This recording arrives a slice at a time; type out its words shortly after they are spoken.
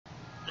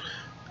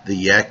The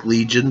Yak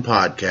Legion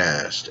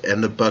podcast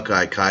and the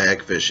Buckeye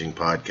Kayak Fishing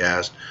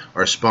podcast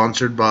are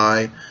sponsored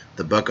by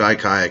the Buckeye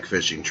Kayak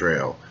Fishing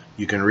Trail.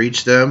 You can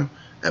reach them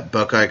at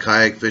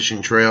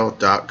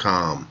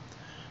buckeyekayakfishingtrail.com.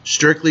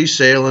 Strictly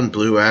Sail in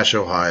Blue Ash,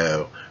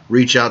 Ohio.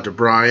 Reach out to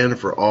Brian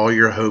for all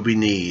your Hobie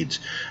needs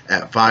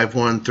at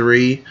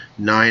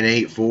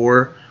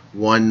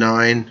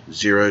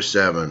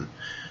 513-984-1907.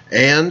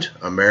 And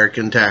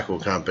American Tackle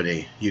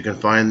Company. You can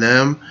find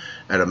them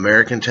at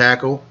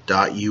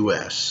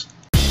americantackle.us.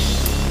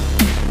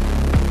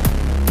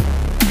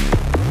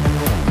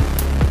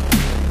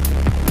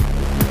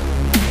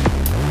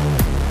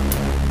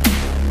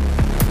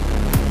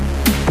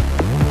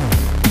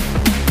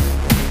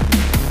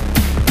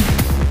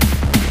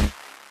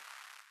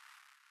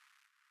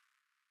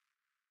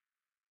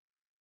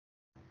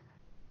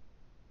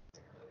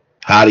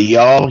 Howdy,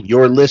 y'all.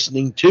 You're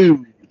listening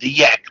to the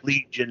Yak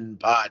Legion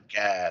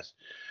podcast.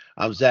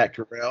 I'm Zach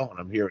Terrell, and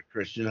I'm here with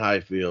Christian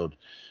Highfield.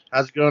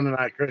 How's it going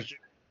tonight, Christian?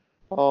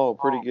 Oh,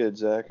 pretty good,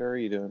 Zach. How are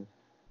you doing?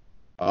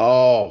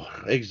 Oh,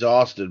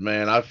 exhausted,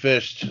 man. I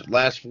fished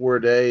last 4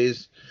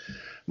 days.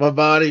 My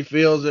body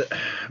feels it.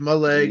 My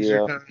legs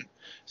are Yeah. kind of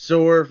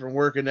sore from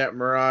working that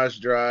Mirage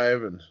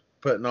Drive and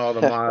putting all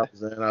the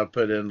miles in I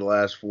put in the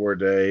last 4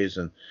 days.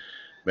 And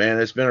man,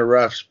 it's been a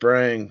rough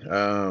spring.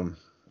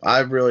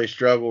 I've really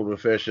struggled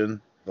with fishing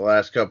the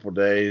last couple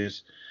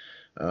days.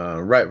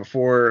 Right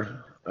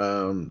before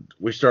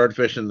we started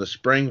fishing the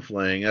Spring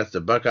Fling, that's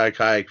the Buckeye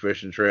Kayak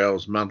Fishing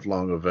Trail's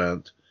month-long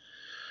event.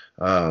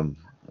 Um,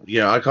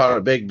 I caught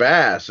a big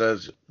bass.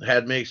 That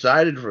had me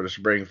excited for the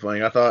Spring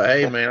Fling. I thought,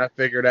 hey, man, I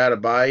figured out a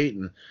bite,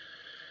 and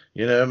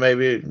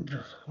maybe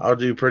I'll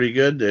do pretty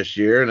good this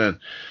year. And then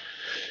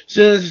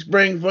since the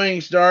Spring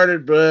Fling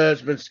started, but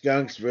it's been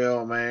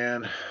Skunksville,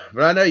 man.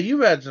 But I know you've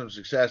had some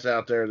success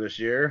out there this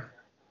year.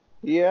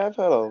 Yeah, I've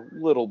had a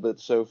little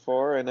bit so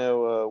far. I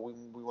know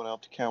we went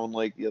out to Cowan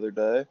Lake the other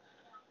day.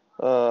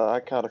 I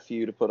caught a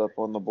few to put up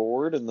on the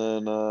board, and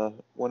then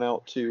went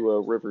out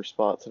to River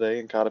Spot today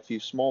and caught a few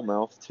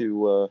smallmouth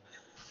to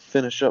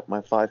finish up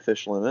my 5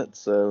 fish limit.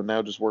 So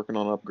now just working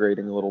on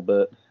upgrading a little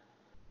bit.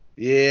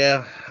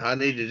 Yeah, I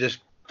need to just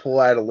pull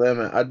out a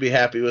limit. I'd be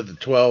happy with the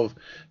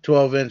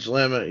 12-inch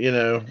limit,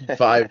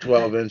 5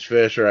 12-inch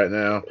fish right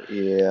now,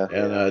 Yeah.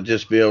 and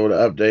just be able to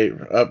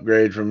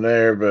upgrade from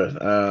there.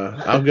 But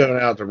I'm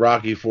going out to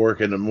Rocky Fork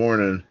in the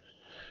morning,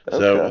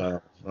 so Okay.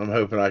 I'm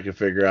hoping I can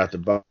figure out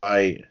the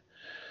bite.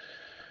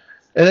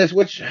 And that's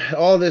which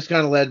all this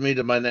kind of led me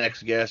to my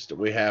next guest that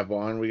we have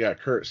on. We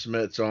got Kurt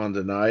Smitts on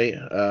tonight.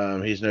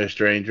 He's no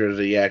stranger to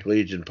the Yak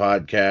Legion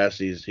podcast.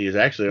 He's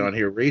actually on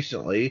here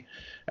recently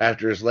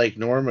after his Lake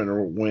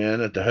Norman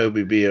win at the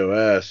Hobie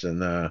BOS. And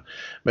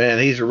man,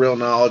 he's a real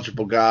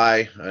knowledgeable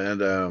guy,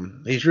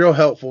 and he's real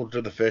helpful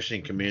to the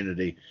fishing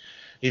community.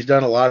 He's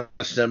done a lot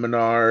of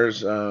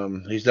seminars.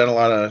 He's done a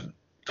lot of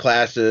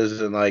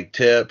classes and like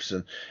tips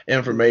and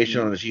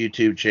information Hmm. on his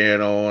YouTube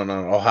channel and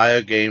on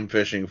Ohio Game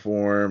Fishing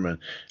Forum and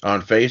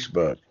on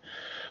Facebook.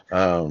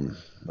 I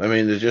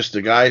mean,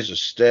 the guy's a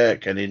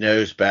stick and he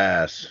knows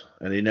bass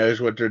and he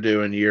knows what they're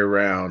doing year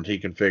round. He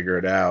can figure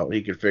it out.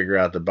 He can figure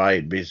out the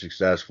bite and be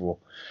successful.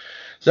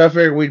 So I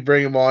figured we'd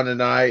bring him on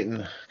tonight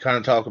and kind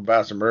of talk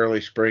about some early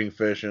spring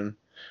fishing.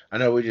 I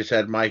know we just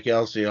had Mike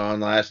Elsey on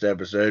last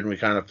episode and we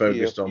kind of Yep.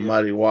 focused on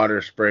muddy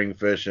water spring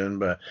fishing,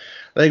 but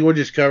I think we'll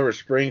just cover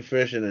spring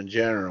fishing in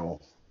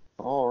general.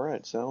 All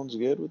right. Sounds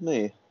good with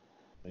me.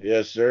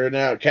 Yes, sir.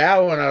 Now,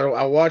 Calvin,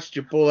 I watched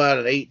you pull out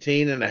an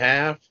 18 and a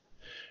half,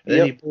 and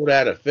then you Yep. pulled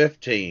out a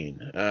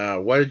 15.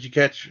 What did you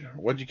catch?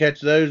 What did you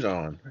catch those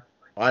on?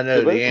 I So know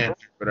the both.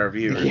 answer, but our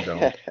viewers don't.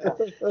 Yeah.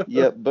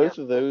 Yep. Both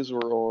of those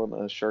were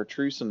on a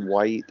chartreuse and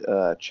white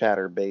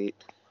chatterbait.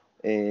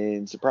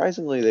 And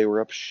surprisingly, they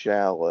were up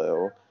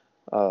shallow.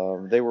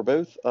 They were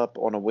both up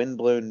on a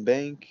windblown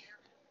bank,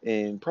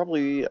 and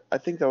probably I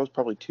think that was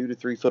probably 2 to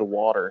 3 foot of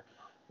water,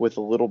 with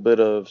a little bit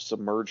of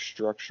submerged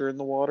structure in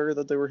the water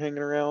that they were hanging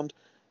around,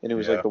 and it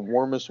was like Yeah. the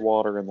warmest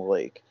water in the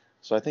lake.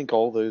 So I think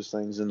all those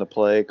things into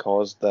play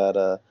caused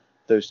that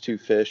those 2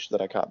 fish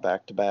that I caught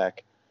back to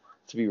back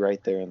to be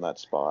right there in that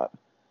spot.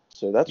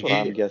 So that's what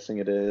Yeah. I'm guessing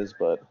it is,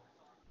 but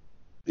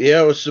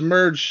Yeah, it was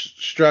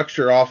submerged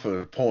structure off of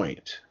a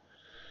point,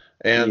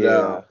 and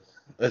yeah,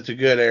 it's a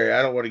good area.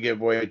 I don't want to give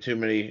away too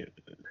many,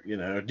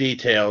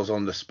 details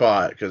on the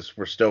spot because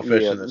we're still yeah.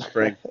 fishing the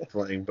spring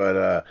fling.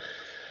 But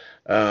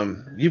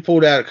you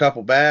pulled out a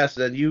couple bass,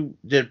 and you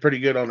did pretty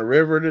good on the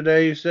river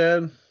today. You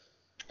said.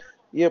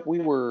 Yep, we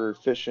were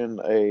fishing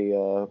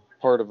a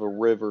part of a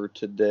river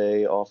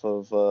today off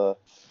of what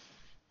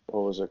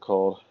was it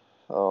called?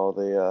 Oh,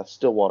 the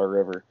Stillwater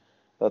River.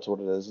 That's what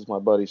it is. It's my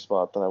buddy's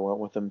spot that I went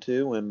with him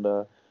to,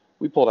 and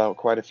we pulled out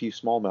quite a few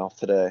smallmouth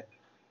today.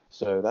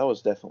 So that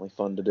was definitely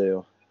fun to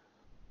do.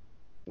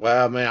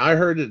 Wow, man, I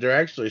heard that they're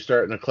actually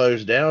starting to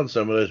close down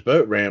some of those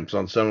boat ramps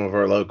on some of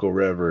our local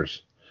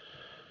rivers.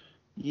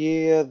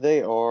 Yeah,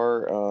 they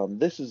are.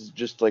 This is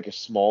just like a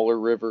smaller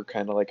river,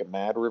 kind of like a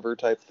Mad River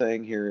type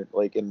thing here,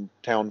 like in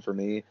town for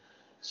me.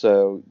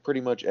 So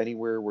pretty much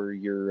anywhere where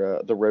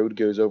the road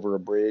goes over a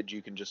bridge,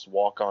 you can just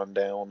walk on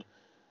down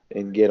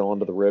and get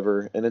onto the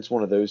river. And it's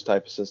one of those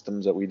type of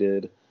systems that we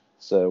did.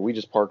 So we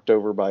just parked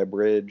over by a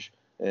bridge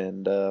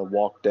and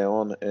walked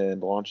down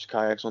and launched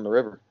kayaks on the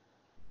river.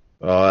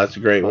 Oh, that's a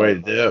great way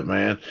But to do it,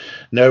 man.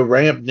 No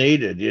ramp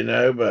needed,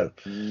 but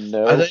I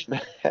nope.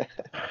 think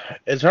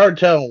it's hard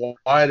telling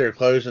why they're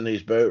closing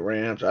these boat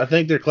ramps. I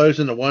think they're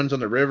closing the ones on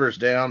the rivers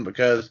down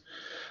because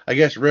I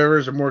guess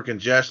rivers are more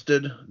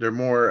congested. They're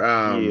more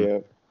Yeah,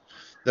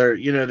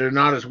 they're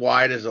not as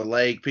wide as a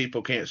lake.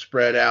 People can't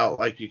spread out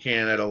like you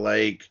can at a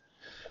lake.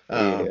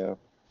 Um, yeah,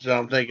 so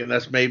I'm thinking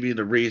that's maybe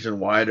the reason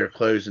why they're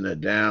closing it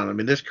down. I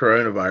mean, this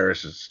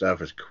coronavirus and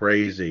stuff is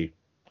crazy.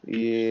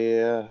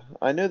 yeah.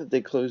 I know that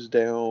they closed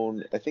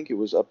down, I think it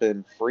was up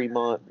in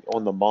Fremont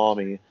on the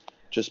Maumee,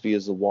 just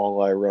because the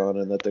walleye run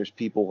and that there's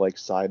people like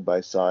side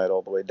by side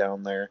all the way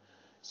down there.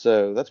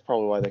 So that's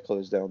probably why they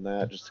closed down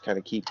that, just to kind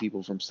of keep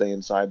people from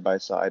staying side by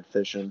side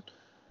fishing.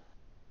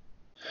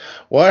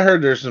 Well, I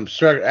heard there's some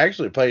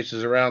actually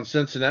places around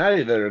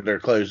Cincinnati that they're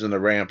closing the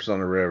ramps on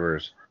the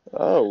rivers.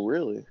 Oh,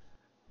 really?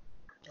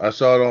 I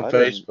saw it on I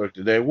didn't. Facebook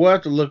today. We'll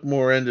have to look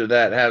more into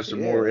that, have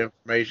some more Yeah.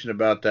 information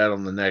about that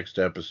on the next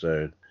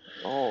episode.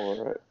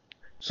 All right.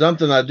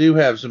 Something I do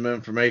have some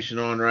information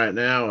on right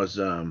now is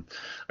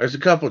there's a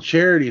couple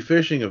charity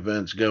fishing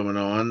events going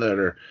on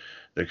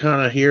they're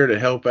kind of here to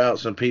help out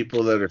some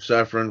people that are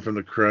suffering from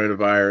the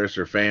coronavirus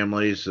or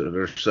families that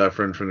are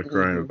suffering from the Mm-hmm.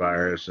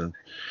 coronavirus and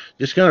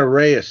just kind of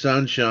ray of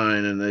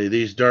sunshine in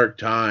these dark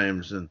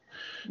times and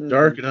Mm-hmm.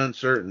 dark and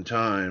uncertain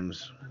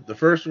times. The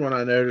first one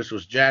I noticed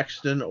was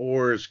Jackson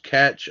Orr's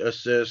Catch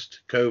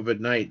Assist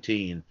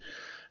COVID-19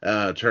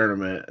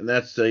 tournament, and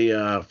that's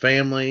the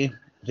family.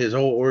 His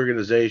whole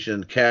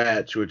organization,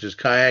 Catch, which is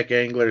Kayak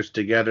Anglers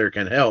Together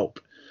Can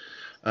Help.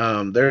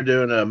 They're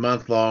doing a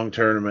month-long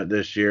tournament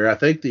this year. I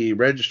think the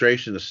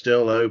registration is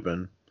still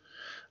open.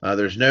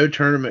 There's no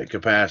tournament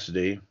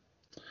capacity.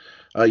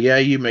 Yeah,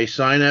 you may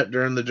sign up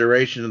during the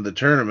duration of the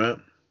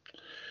tournament.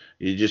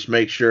 You just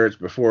make sure it's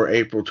before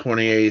April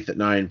 28th at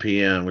 9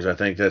 p.m. because I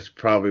think that's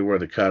probably where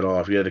the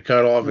cutoff. Yeah, the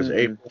cutoff is Mm-hmm.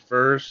 April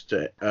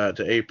 1st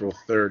to April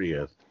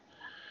 30th.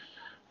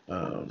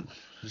 Um,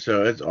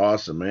 so it's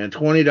awesome, man.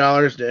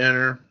 $20 to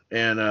enter,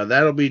 and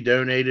that'll be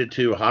donated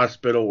to a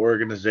hospital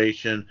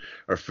organization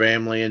or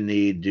family in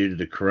need due to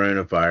the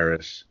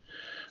coronavirus.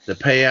 The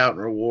payout and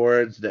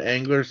rewards: the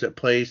anglers that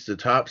place the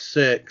top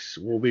six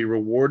will be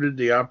rewarded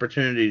the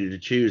opportunity to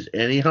choose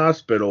any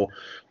hospital,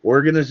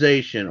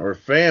 organization, or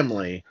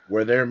family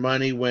where their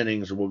money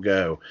winnings will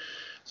go.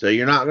 So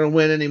you're not going to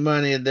win any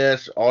money in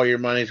this. All your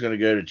money is going to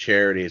go to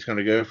charity. It's going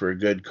to go for a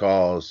good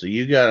cause. So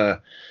you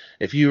gotta,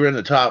 if you were in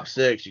the top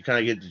six, you kind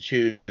of get to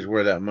choose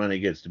where that money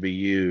gets to be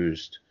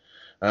used.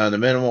 The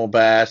minimal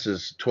bass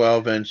is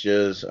 12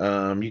 inches.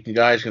 You can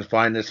guys can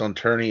find this on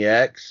Tourney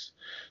X.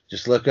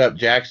 Just look up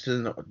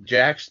Jackson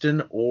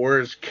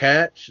Orr's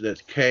Catch.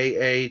 That's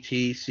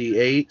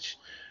KATCH.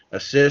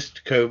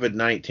 Assist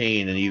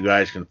COVID-19, and you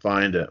guys can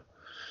find it.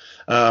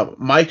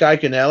 Mike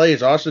Iaconelli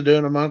is also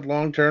doing a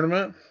month-long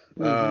tournament.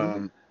 Mm-hmm.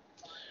 Um,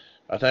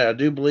 I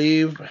do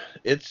believe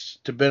it's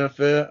to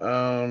benefit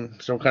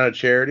some kind of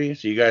charity,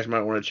 so you guys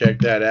might want to check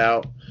that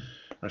out.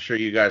 I'm sure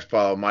you guys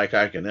follow Mike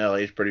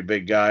Iaconelli. He's a pretty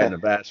big guy in the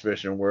bass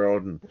fishing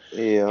world, and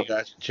Yeah. you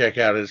guys can check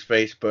out his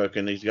Facebook,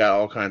 and he's got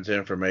all kinds of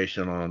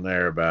information on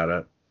there about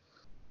it.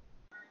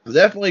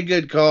 Definitely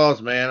good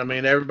cause, man. I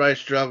mean, everybody's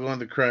struggling with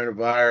the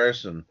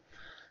coronavirus, and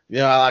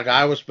like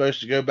I was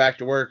supposed to go back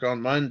to work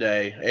on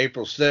Monday,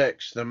 April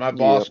 6th, and my Yep.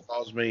 boss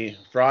calls me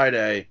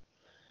Friday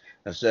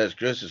and says,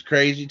 "This is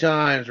crazy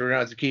times. We're gonna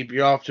have to keep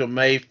you off till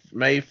May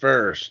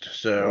 1st."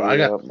 So I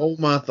got Yep. the whole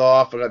month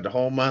off. I got the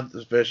whole month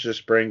to fish this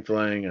spring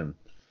fling and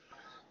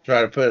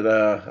try to put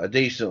a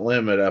decent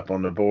limit up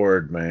on the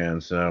board, man.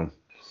 So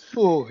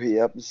Oh,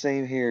 yep.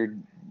 Same here.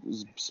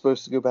 Was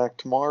supposed to go back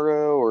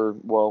tomorrow, or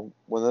well,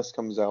 when this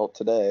comes out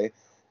today,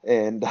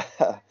 and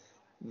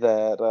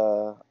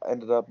that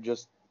ended up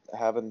just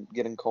having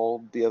getting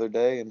called the other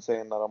day and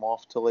saying that I'm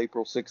off till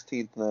April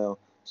 16th now.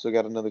 So I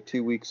got another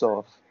 2 weeks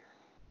off.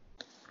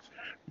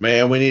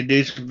 man, we need to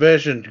do some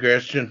fishing,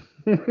 Christian.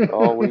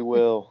 Oh, we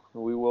will.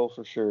 We will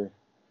for sure.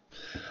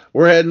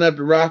 We're heading up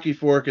to Rocky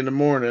Fork in the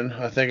morning.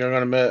 I think I'm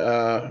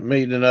gonna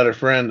meet another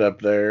friend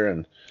up there,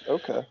 and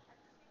Okay.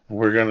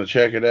 we're gonna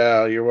check it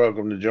out. You're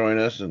welcome to join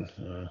us, and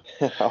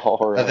All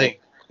I right. think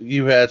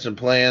you had some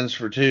plans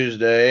for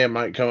Tuesday. I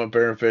might come up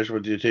there and fish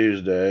with you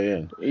Tuesday,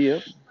 and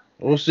Yep.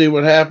 we'll see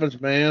what happens,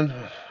 man.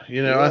 I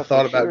Yeah, for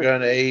thought about sure.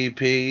 going to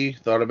AEP,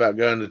 thought about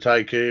going to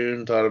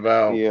Tycoon, thought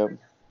about Yep.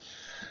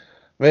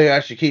 maybe I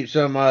should keep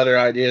some of my other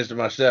ideas to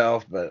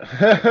myself, but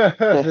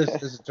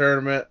this is a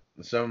tournament.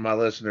 Some of my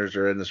listeners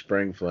are in the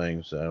spring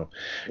fling, so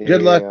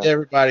good luck Yeah. to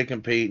everybody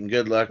competing.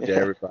 Good luck to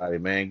everybody,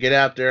 man. Get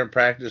out there and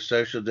practice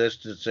social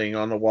distancing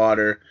on the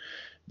water.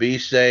 Be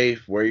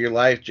safe. Wear your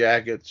life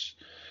jackets.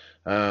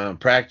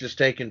 Practice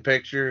taking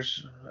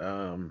pictures.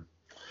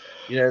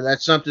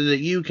 That's something that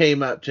you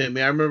came up to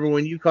me. I remember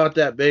when you caught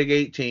that big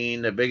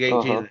 18, the big 18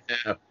 Uh-huh. and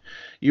a half.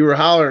 you were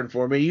hollering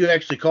for me. You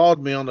actually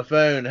called me on the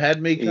phone,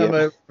 had me come Yep.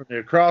 over from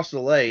across the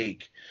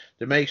lake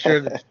to make sure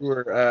that you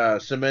were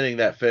cementing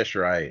that fish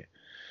right.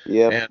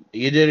 Yep. And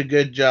you did a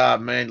good job,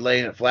 man,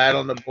 laying it flat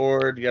on the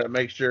board. You got to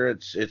make sure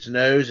its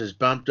nose is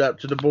bumped up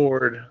to the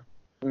board.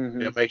 You Mhm.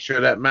 got to make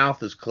sure that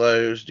mouth is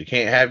closed. You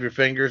can't have your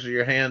fingers or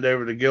your hand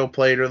over the gill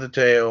plate or the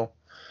tail.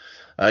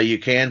 You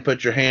can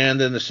put your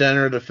hand in the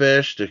center of the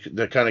fish to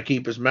kind of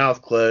keep his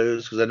mouth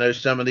closed, because I know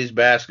some of these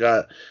bass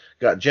got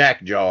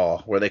jack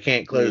jaw where they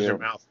can't close their Yep.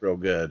 mouth real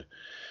good,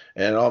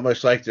 and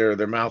almost like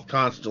their mouth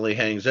constantly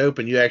hangs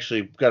open. You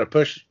actually got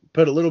to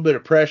put a little bit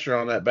of pressure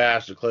on that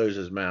bass to close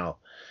his mouth.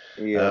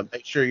 Yep.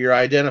 Make sure your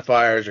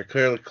identifiers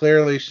are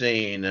clearly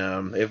seen.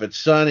 If it's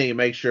sunny,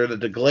 make sure that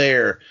the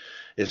glare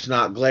is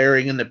not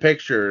glaring in the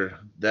picture.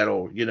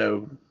 That'll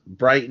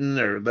brighten,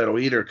 or that'll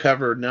either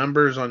cover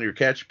numbers on your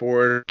catch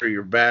board or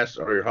your bass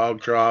or your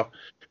hog trough,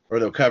 or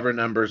they'll cover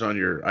numbers on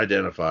your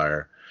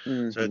identifier. So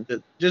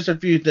Mhm. just a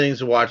few things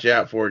to watch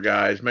out for,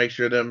 guys. Make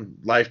sure them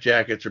life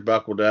jackets are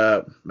buckled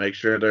up. Make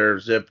sure they're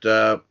zipped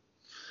up.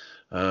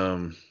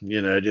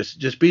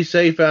 Just be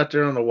safe out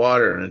there on the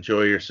water and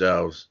enjoy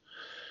yourselves.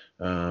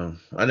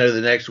 I know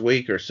the next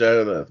week or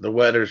so the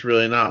weather's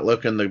really not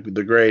looking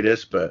the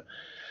greatest, but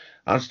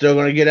I'm still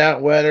going to get out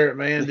and weather it,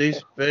 man. Do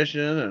some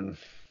fishing, and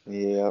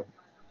Yep.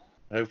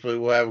 hopefully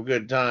we'll have a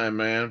good time,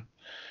 man.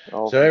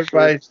 Oh, So for sure.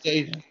 everybody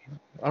stay.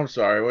 I'm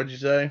sorry, what'd you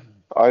say?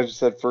 I just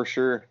said for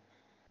sure.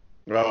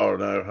 Oh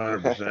no,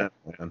 100%,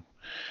 man.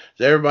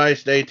 So everybody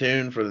stay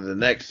tuned for the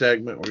next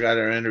segment. We got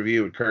our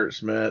interview with Kurt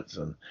Smitts,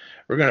 and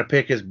we're going to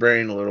pick his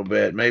brain a little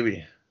bit.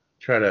 Maybe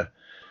try to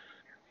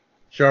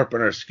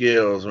sharpen our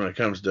skills when it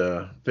comes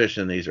to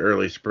fishing these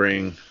early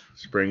spring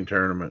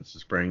tournaments,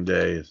 spring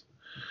days.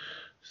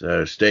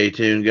 So stay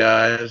tuned,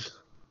 guys.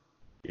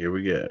 Here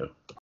we go.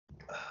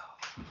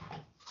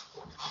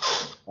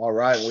 All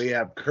right, we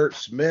have Kurt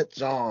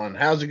Smitts on.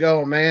 How's it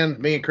going,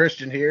 man? Me and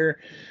Christian here.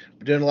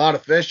 We're doing a lot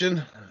of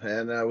fishing,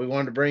 and we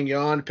wanted to bring you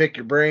on to pick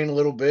your brain a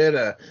little bit.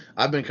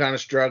 I've been kind of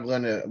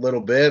struggling a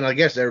little bit, and I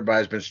guess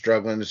everybody's been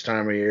struggling this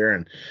time of year.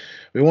 And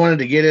we wanted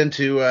to get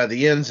into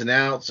the ins and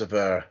outs of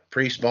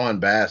pre-spawn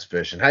bass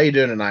fishing. How you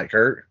doing tonight,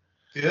 Kurt?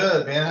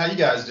 Good, man. How you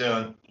guys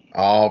doing?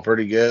 Oh,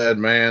 pretty good,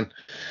 man.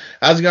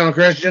 How's it going,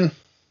 Christian?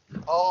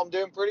 Oh, I'm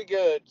doing pretty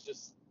good.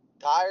 Just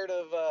tired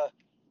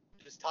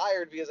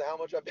because of how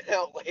much I've been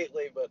out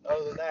lately. But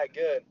other than that,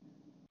 good.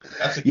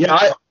 That's a Yeah, good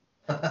I, sign.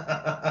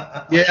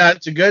 yeah,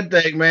 it's a good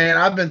thing, man.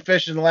 I've been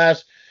fishing the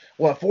last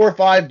 4 or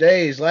 5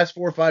 days. Last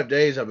 4 or 5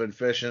 days I've been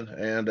fishing,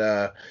 and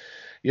I've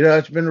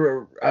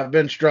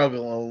been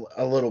struggling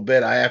a little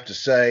bit, I have to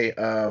say.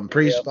 Yep.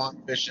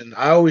 Pre-spawn fishing,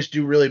 I always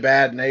do really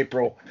bad in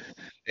April,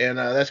 and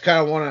that's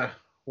kind of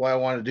why I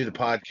want to do the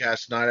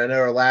podcast tonight. I know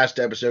our last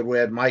episode we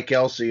had Mike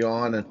Elsey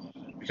on, and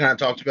we kind of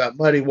talked about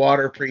muddy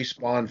water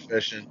pre-spawn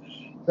fishing.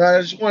 So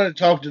I just wanted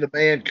to talk to the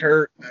man,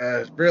 Kurt.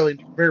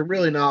 Really, very,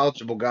 really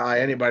knowledgeable guy.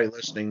 Anybody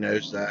listening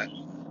knows that.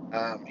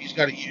 He's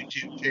got a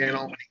YouTube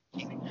channel,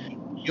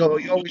 and he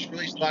always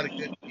releases a lot of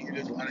good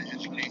videos, a lot of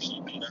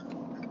educational stuff.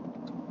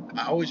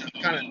 I always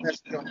kind of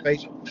message on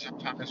Facebook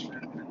sometimes for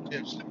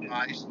tips and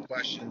advice,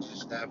 questions and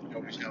stuff. He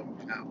always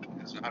helps me out,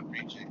 so I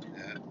appreciate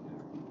that.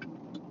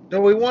 So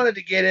we wanted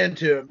to get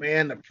into it,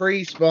 man, the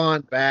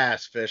pre-spawn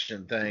bass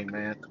fishing thing,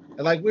 man.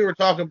 And like we were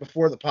talking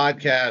before the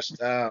podcast,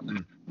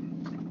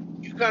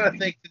 you kind of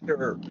think that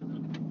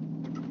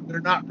they're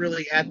not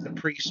really at the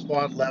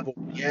pre-spawn level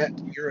yet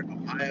here in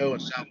Ohio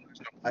and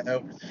Southwest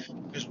Ohio,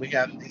 because we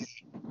have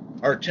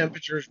our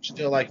temperatures are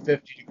still like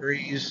 50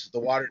 degrees. The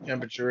water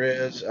temperature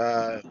is,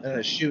 and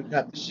it's shooting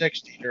up to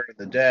 60 during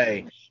the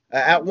day.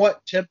 At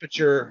what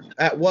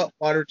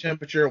water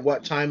temperature,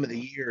 what time of the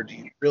year do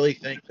you really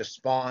think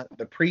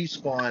the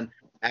pre-spawn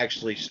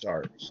actually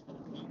starts?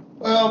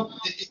 Well,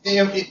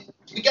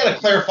 we got to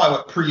clarify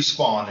what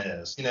pre-spawn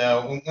is.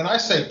 When I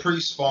say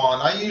pre-spawn,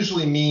 I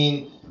usually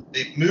mean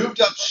they've moved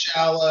up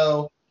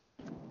shallow,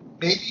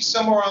 maybe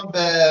somewhere on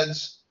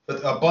beds,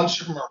 but a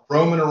bunch of them are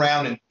roaming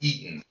around and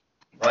eating,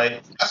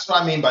 right? That's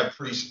what I mean by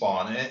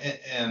pre-spawn.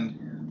 And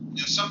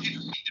some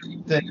people mean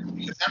different things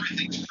because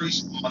everything's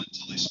pre-spawn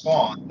until they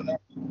spawn. But,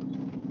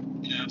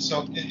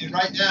 so and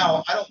right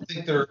now, I don't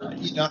think I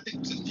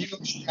think there's a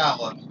few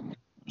shallow.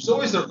 There's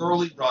always the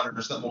early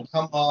runners that will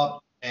come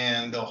up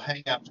and they'll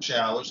hang out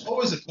shallow. There's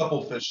always a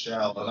couple fish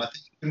shallow, and I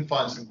think you can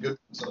find some good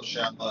ones up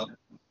shallow.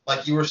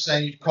 Like you were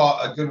saying, you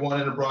caught a good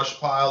one in a brush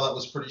pile that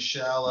was pretty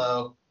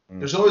shallow.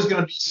 There's always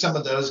going to be some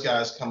of those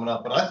guys coming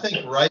up, but I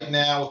think right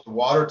now with the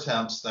water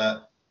temps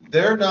that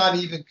they're not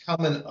even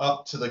coming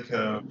up to the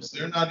coves.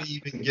 They're not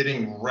even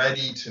getting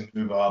ready to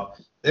move up.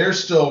 They're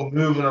still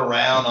moving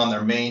around on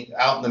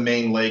out in the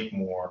main lake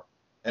more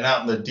and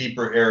out in the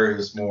deeper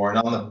areas more and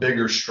on the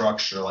bigger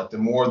structure, like the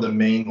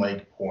main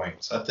lake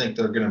points. I think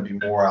they're going to be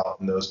more out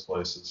in those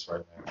places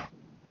right now.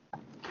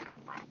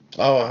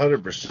 Oh,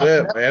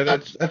 100%, man.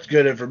 That's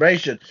good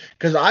information.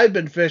 Because I've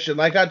been fishing,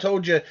 like I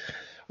told you,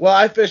 Well,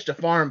 I fished a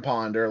farm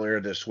pond earlier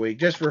this week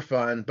just for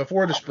fun.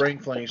 Before the spring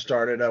fling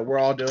started, we're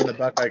all doing the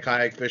Buckeye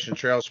Kayak Fishing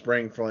Trail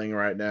spring fling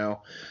right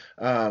now.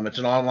 It's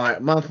an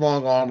online,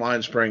 month-long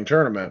online spring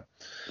tournament.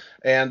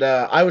 And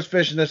I was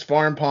fishing this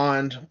farm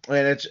pond,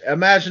 and it's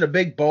imagine a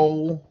big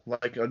bowl,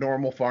 like a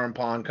normal farm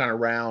pond, kind of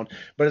round,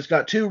 but it's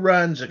got two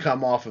runs that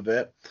come off of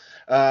it,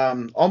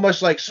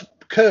 almost like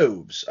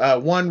coves.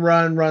 One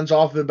run runs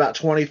off of about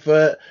 20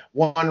 foot,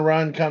 one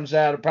run comes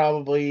out of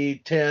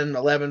probably 10,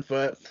 11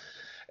 foot.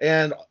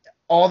 And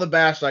all the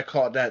bass I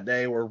caught that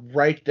day were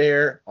right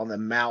there on the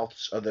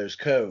mouths of those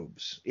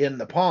coves in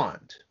the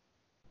pond.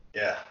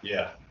 Yeah,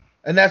 yeah.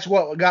 And that's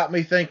what got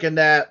me thinking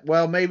that,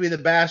 well, maybe the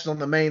bass on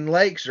the main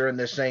lakes are in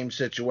the same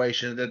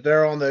situation, that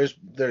they're on those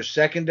their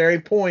secondary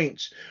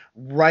points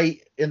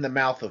right in the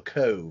mouth of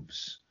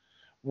coves.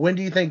 When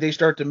do you think they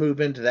start to move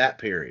into that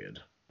period?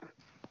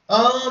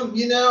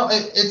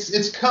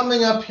 It's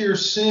coming up here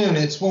soon.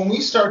 It's when we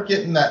start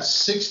getting that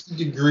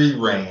 60-degree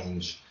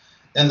range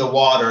in the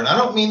water. And I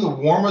don't mean the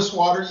warmest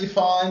water you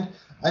find.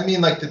 I mean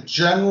like the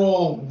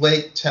general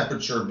lake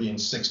temperature being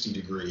 60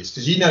 degrees.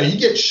 Because, you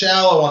get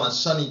shallow on a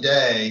sunny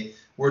day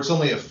where it's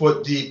only a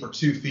foot deep or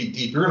 2 feet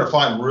deep. You're going to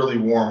find really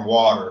warm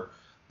water.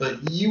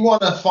 But you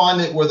want to find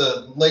it where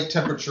the lake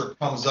temperature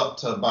comes up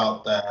to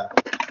about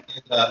that.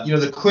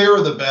 And, the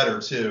clearer the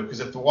better, too. Because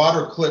if the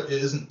water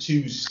isn't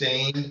too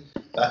stained,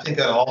 I think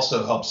that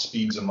also helps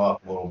speeds them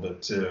up a little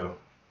bit, too.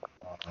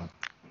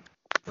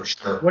 For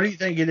sure. What do you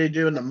think they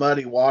do in the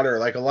muddy water?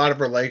 Like a lot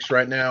of our lakes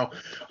right now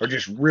are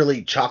just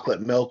really chocolate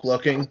milk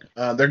looking.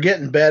 They're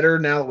getting better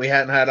now that we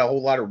hadn't had a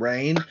whole lot of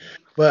rain,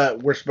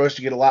 but we're supposed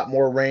to get a lot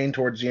more rain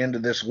towards the end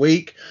of this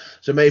week.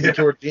 So maybe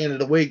towards the end of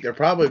the week, they'll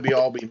probably be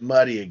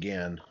muddy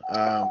again.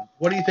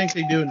 What do you think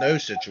they do in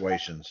those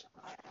situations?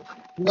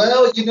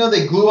 Well,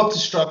 they glue up the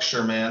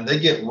structure, man. They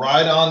get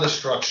right on the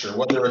structure,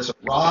 whether it's a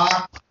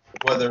rock,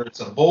 whether it's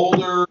a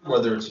boulder,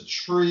 whether it's a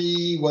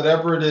tree,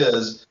 whatever it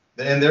is.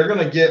 And they're going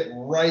to get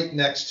right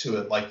next to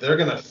it. Like they're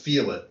going to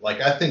feel it.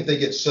 Like I think they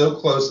get so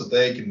close that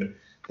they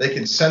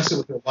can sense it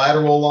with their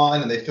lateral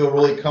line, and they feel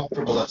really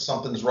comfortable that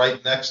something's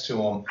right next to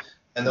them.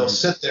 And they'll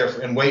sit there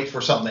and wait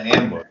for something to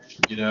ambush.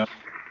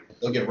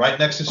 They'll get right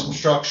next to some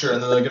structure,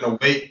 and then they're going to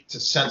wait to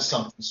sense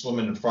something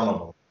swimming in front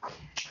of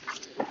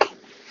them,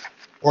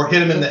 or hit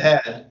them in the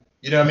head.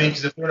 You know what I mean?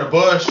 Because if they're in a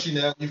bush,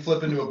 you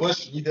flip into a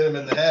bush and you hit them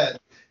in the head.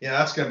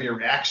 That's going to be a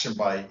reaction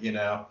bite.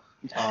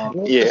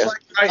 It's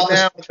like right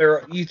now,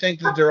 you think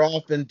that they're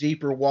off in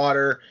deeper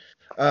water,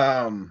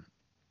 off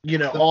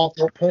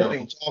the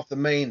points, off the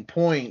main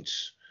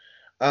points.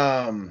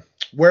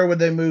 Where would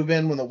they move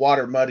in when the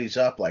water muddies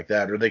up like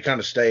that, or they kind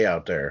of stay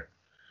out there?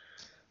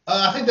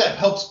 I think that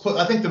helps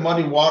I think the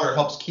muddy water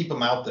helps keep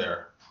them out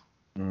there.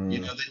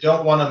 They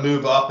don't want to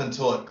move up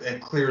until it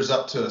clears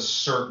up to a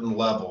certain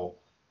level.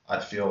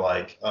 I feel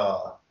like,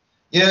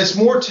 it's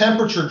more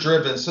temperature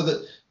driven, so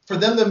that for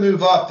them to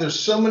move up, there's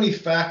so many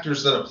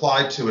factors that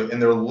apply to it,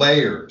 and they're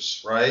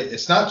layers, right?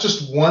 It's not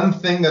just one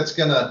thing that's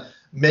going to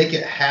make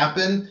it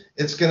happen.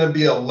 It's going to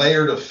be a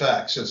layered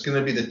effect. So it's going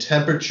to be the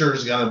temperature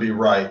is going to be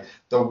right.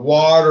 The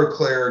water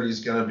clarity is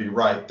going to be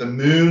right. The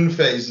moon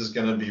phase is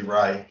going to be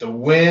right. The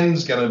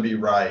wind's going to be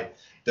right.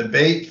 The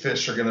bait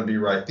fish are going to be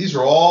right. These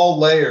are all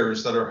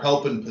layers that are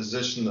helping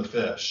position the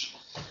fish.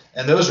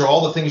 And those are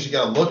all the things you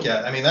got to look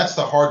at. I mean, that's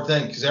the hard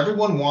thing, because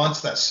everyone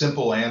wants that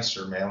simple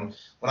answer, man.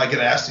 When I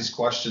get asked these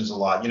questions a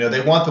lot,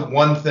 they want the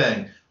one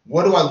thing.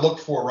 What do I look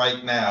for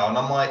right now? And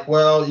I'm like,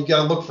 well, you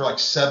got to look for like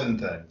 7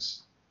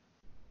 things.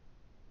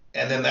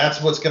 And then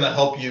that's what's going to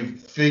help you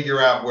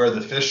figure out where the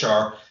fish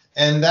are.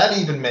 And that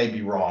even may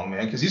be wrong,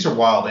 man, because these are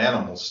wild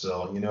animals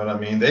still. You know what I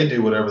mean? They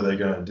do whatever they're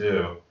going to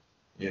do,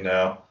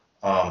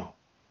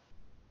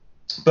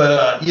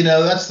 But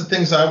that's the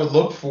things I would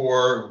look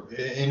for.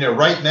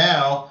 Right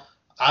now,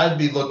 I'd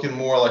be looking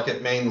more like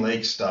at main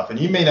lake stuff. And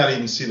you may not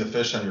even see the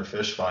fish on your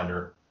fish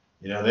finder.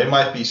 They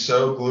might be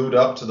so glued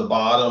up to the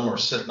bottom or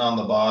sitting on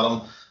the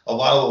bottom. A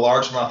lot of the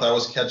largemouth I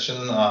was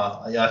catching,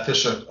 I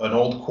fish an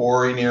old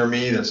quarry near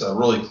me that's a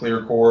really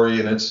clear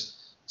quarry, and it's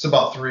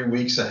about 3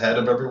 weeks ahead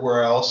of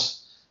everywhere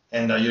else.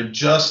 And you're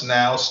just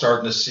now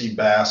starting to see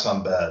bass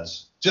on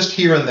beds, just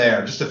here and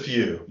there, just a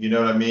few. You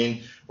know what I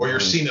mean? Or you're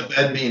seeing a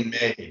bed being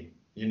made.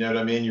 You know what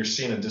I mean? You're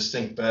seeing a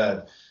distinct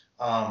bed.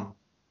 So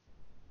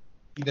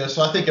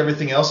I think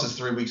everything else is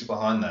 3 weeks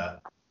behind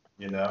that.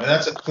 And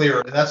that's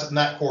and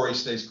that quarry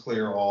stays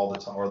clear all the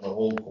time, or the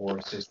old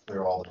quarry stays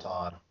clear all the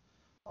time.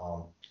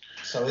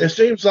 So it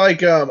seems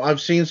like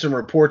I've seen some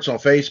reports on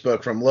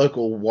Facebook from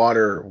local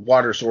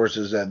water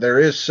sources that there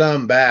is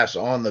some bass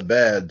on the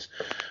beds,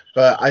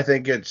 but I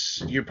think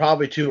you're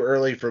probably too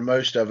early for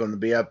most of them to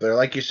be up there.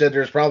 Like you said,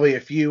 there's probably a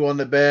few on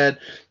the bed.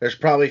 There's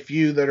probably a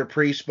few that are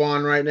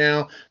pre-spawn right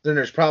now. Then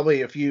there's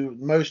probably a few.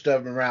 Most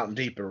of them are out in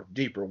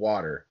deeper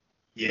water.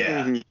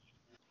 Yeah. Mm-hmm.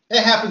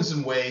 It happens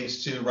in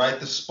waves too, right?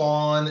 The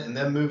spawn and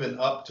then moving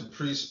up to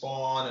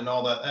pre-spawn and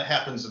all that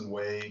happens in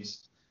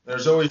waves.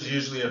 There's always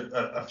usually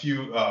a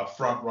few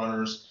front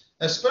runners,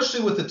 especially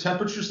with the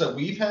temperatures that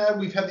we've had.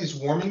 We've had these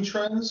warming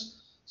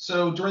trends.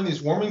 So during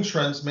these warming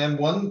trends, man,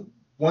 one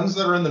ones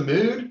that are in the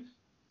mood,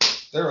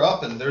 they're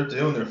up and they're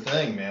doing their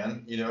thing,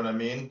 man. You know what I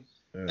mean?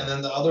 Yeah. And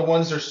then the other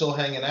ones are still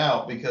hanging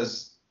out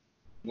because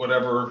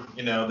whatever,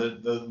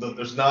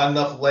 there's not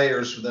enough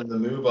layers for them to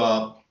move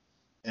up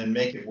and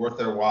make it worth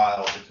their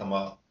while to come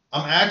up.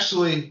 I'm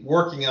actually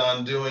working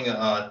on doing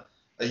a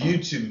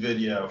YouTube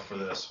video for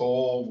this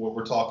whole, what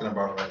we're talking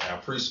about right now,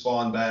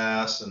 pre-spawn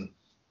bass and,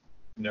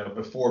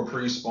 before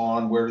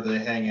pre-spawn, where do they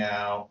hang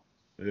out?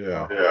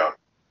 Yeah. Yeah.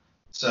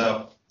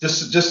 So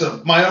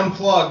just my own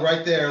plug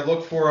right there.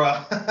 Look for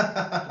a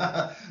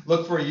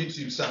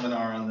YouTube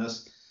seminar on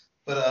this.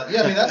 But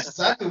yeah, I mean that's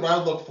exactly what I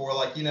would look for.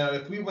 Like,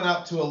 if we went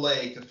out to a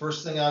lake, the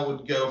first thing I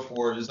would go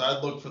for is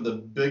I'd look for the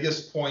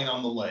biggest point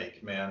on the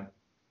lake, man,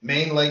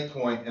 main lake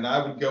point, and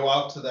I would go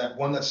out to that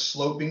one that's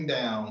sloping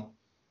down,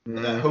 and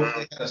that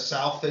hopefully had a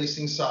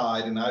south-facing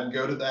side, and I'd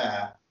go to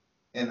that,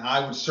 and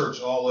I would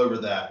search all over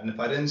that. And if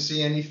I didn't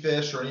see any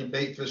fish or any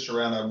bait fish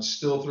around, I would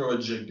still throw a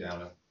jig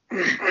down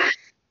it.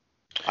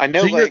 I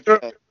know, So like, go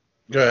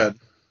ahead.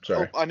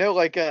 Sorry. I know,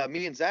 like,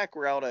 me and Zach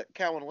were out at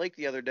Cowan Lake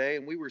the other day,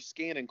 and we were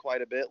scanning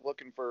quite a bit,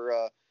 looking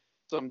for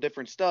some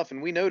different stuff,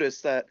 and we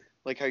noticed that,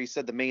 like how you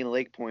said, the main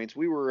lake points,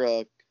 we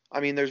were, I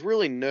mean, there's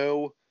really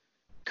no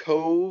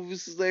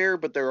coves there,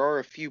 but there are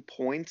a few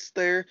points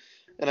there,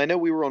 and I know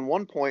we were on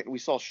one point, and we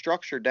saw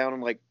structure down in,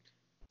 like,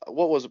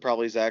 what was it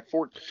probably, Zach,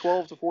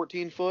 12 to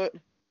 14 foot?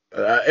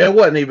 It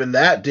wasn't even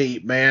that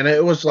deep, man.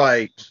 It was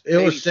like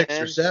Maybe 6 or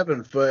 10,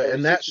 7 foot, maybe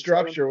and that 6 or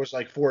 7. structure was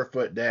like 4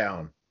 foot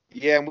down.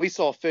 Yeah, and we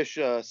saw fish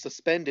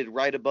suspended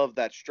right above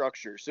that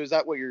structure. So is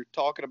that what you're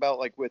talking about,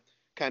 like with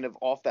kind of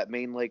off that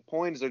main lake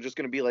point? Is they're just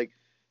going to be like,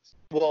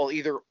 well,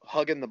 either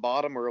hugging the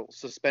bottom or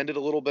suspended a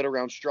little bit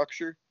around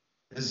structure?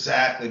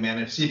 Exactly,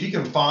 man. See if you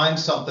can find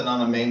something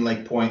on a main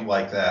lake point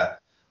like that,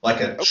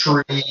 like a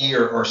tree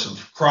or some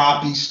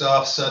crappie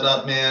stuff set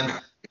up, man.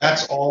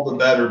 That's all the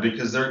better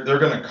because they're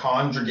going to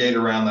congregate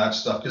around that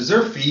stuff because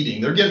they're feeding.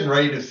 They're getting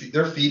ready to feed.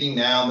 They're feeding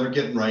now, and they're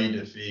getting ready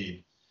to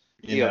feed.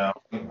 You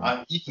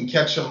can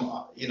catch them.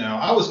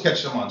 I was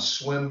catching them on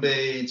swim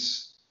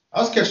baits.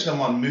 I was catching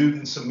them on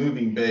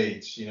moving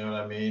baits. You know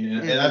what I mean?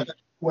 And I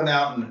went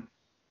out and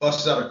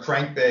busted out a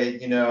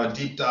crankbait, a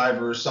deep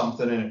diver or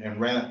something,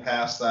 and ran it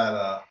past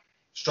that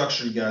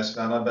structure you guys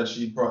found. I bet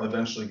you'd probably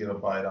eventually get a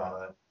bite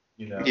on it.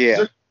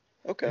 Yeah.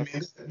 Okay. I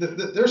mean,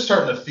 they're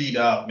starting to feed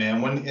up,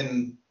 man.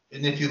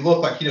 And if you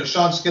look, like,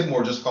 Sean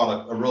Skidmore just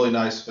caught a really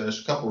nice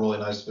fish, a couple really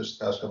nice fish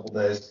the past couple of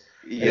days.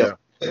 Yeah.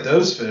 Like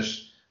those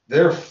fish,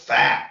 they're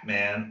fat,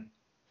 man.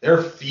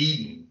 They're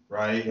feeding,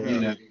 right? Yeah.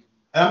 And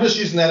I'm just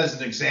using that as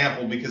an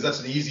example because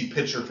that's an easy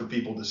picture for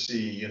people to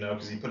see,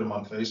 because he put them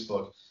on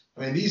Facebook.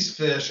 I mean, these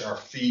fish are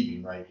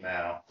feeding right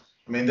now.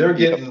 I mean, they're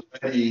getting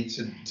ready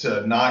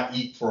to not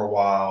eat for a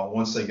while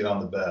once they get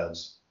on the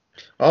beds.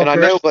 Oh, and I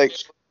know, like,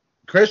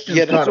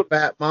 Christian's caught a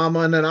fat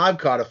mama, and then I've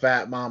caught a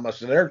fat mama,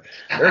 so they're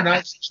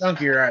nice and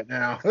chunky right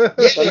now.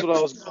 That's what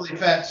I was really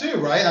fat too,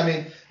 right? I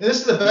mean, this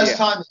is the best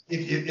time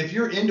if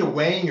you're into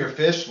weighing your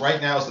fish. Right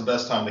now is the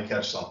best time to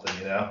catch something,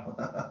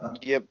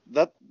 Yep,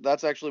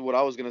 that's actually what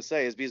I was gonna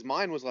say. Is because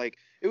mine was like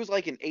it was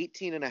like an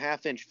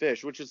 18.5-inch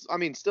fish, which is, I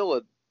mean, still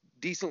a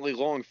decently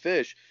long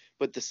fish,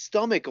 but the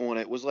stomach on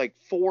it was like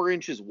 4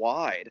 inches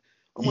wide.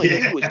 I'm like,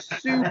 it was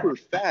super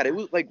fat. It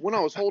was like when I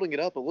was holding it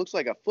up, it looks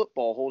like a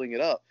football holding it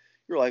up.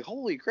 You're like,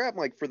 holy crap! I'm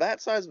like, for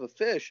that size of a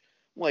fish,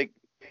 I'm like,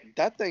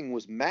 that thing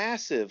was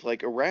massive,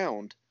 like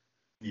around.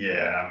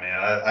 Yeah,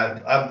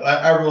 man.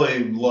 I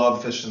really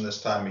love fishing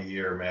this time of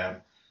year, man.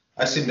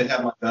 I seem to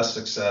have my best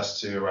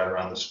success too right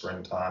around the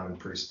springtime and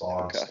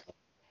pre-spawn. Okay.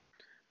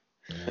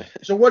 Yeah.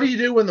 So what do you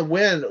do when the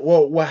wind?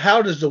 Well,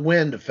 how does the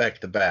wind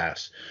affect the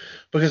bass?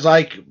 Because,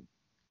 like,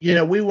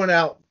 we went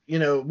out.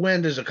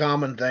 Wind is a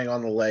common thing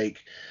on the lake,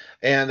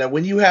 and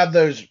when you have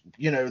those,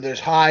 those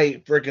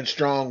high freaking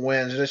strong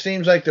winds, and it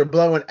seems like they're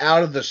blowing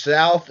out of the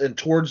south and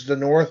towards the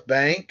north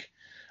bank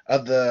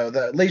of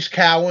the at least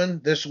Cowan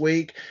this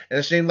week, and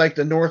it seemed like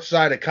the north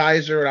side of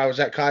Kaiser, and I was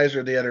at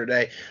Kaiser the other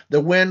day,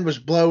 the wind was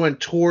blowing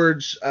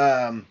towards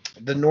the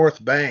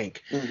north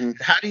bank. Mm-hmm.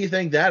 How do you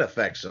think that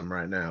affects them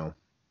right now?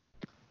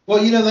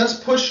 Well, that's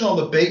pushing all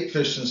the bait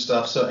fish and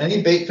stuff. So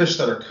any bait fish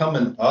that are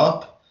coming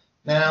up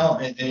now,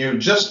 and you're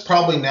just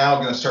probably now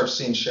going to start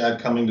seeing shad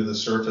coming to the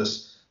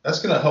surface, that's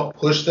going to help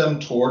push them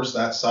towards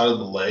that side of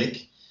the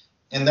lake.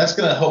 And that's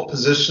going to help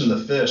position the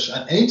fish.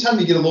 Anytime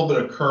you get a little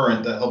bit of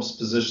current, that helps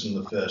position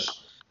the fish,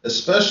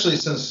 especially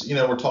since,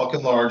 we're talking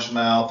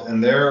largemouth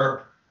and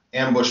they're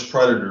ambush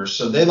predators.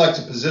 So they like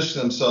to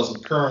position themselves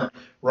with current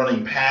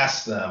running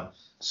past them.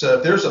 So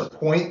if there's a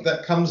point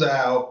that comes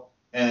out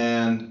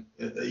and,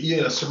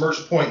 a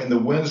submerged point and the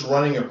wind's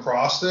running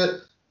across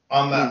it,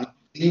 on that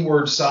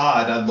leeward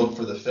side, I'd look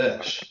for the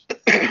fish.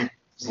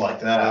 It's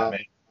like that, man.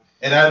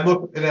 And I'd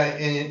look,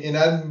 and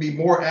I'd be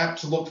more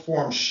apt to look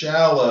for them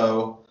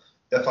shallow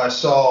if I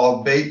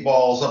saw bait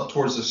balls up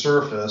towards the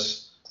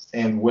surface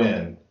and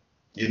wind.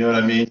 You know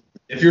what I mean?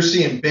 If you're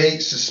seeing bait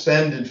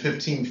suspended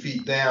 15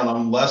 feet down,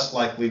 I'm less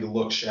likely to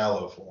look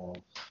shallow for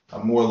them.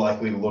 I'm more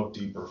likely to look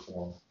deeper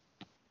for them.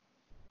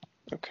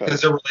 Okay.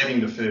 Because they're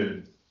relating to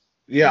food.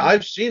 Yeah,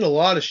 I've seen a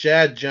lot of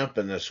shad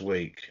jumping this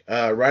week,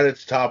 right at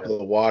the top of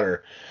the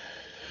water,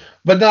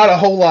 but not a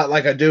whole lot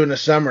like I do in the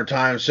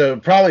summertime. So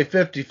probably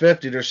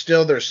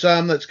 50-50. There's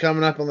some that's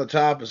coming up on the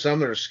top, and some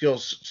that are still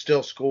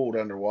schooled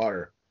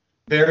underwater.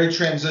 Very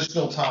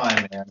transitional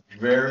time, man.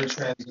 Very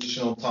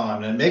transitional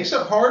time. And it makes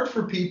it hard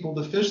for people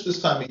to fish this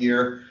time of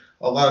year.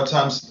 A lot of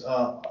times,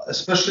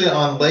 especially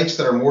on lakes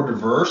that are more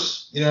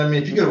diverse. You know what I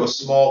mean? If you go to a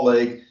small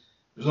lake,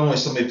 there's only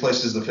so many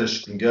places the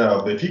fish can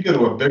go. But if you go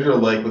to a bigger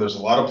lake where there's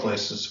a lot of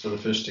places for the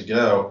fish to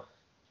go,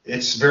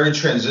 it's very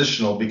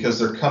transitional because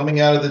they're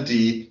coming out of the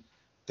deep.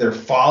 They're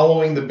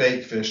following the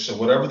bait fish. So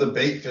whatever the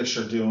bait fish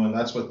are doing,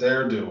 that's what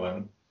they're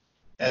doing.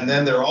 And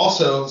then they're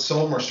also, some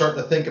of them are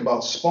starting to think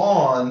about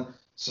spawn.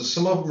 So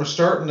some of them are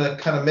starting to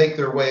kind of make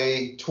their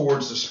way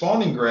towards the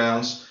spawning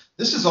grounds.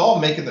 This is all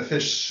making the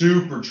fish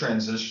super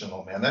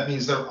transitional, man. That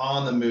means they're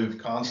on the move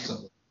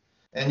constantly.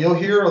 And you'll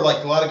hear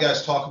like a lot of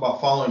guys talk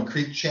about following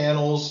creek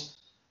channels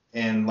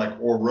and like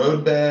or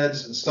road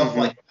beds and stuff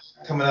like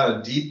that coming out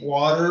of deep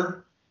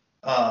water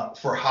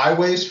for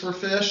highways for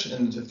fish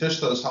and to fish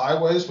those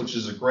highways, which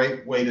is a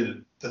great way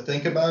to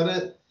think about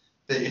it.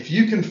 That if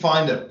you can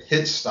find a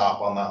pit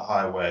stop on that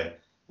highway,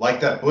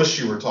 like that bush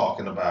you were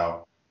talking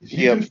about, if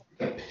you can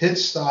find a pit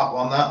stop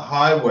on that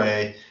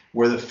highway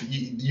where the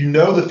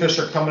fish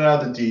are coming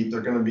out of the deep,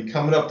 they're going to be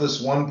coming up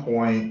this one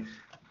point,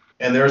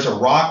 and there's a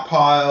rock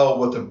pile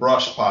with a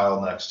brush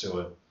pile next to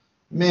it.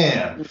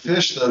 Man,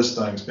 fish those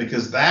things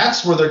because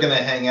that's where they're going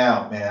to hang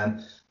out,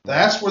 man.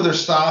 That's where they're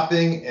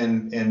stopping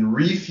and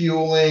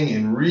refueling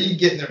and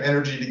getting their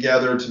energy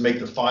together to make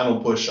the final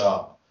push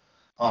up.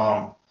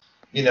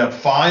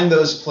 Find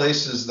those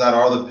places that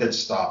are the pit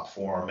stop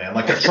for them, man.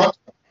 Like a truck,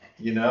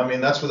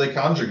 that's where they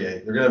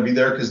conjugate. They're going to be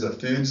there because the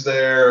food's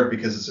there,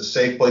 because it's a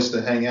safe place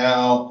to hang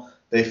out.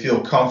 They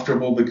feel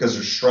comfortable because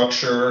there's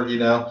structure,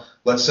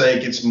 Let's say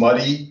it gets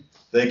muddy.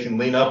 They can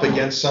lean up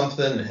against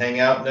something and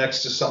hang out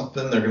next to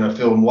something. They're going to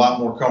feel a lot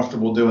more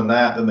comfortable doing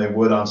that than they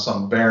would on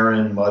some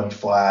barren mud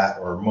flat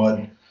or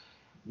mud,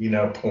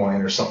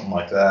 point or something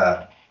like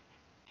that.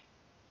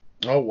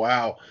 Oh,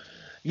 wow.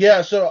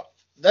 Yeah, so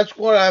that's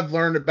what I've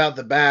learned about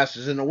the bass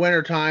is in the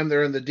wintertime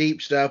they're in the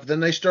deep stuff.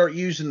 Then they start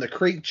using the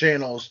creek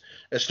channels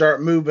and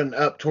start moving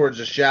up towards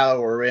the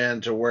shallower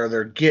end to where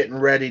they're getting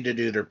ready to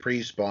do their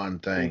pre-spawn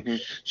thing.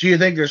 So you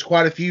think there's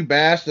quite a few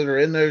bass that are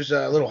in those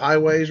little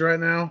highways right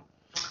now?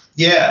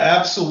 Yeah,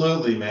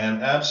 absolutely,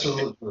 man.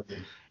 Absolutely.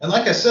 And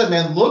like I said,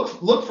 man,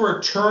 look for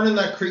a turn in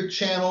that creek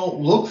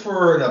channel. Look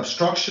for an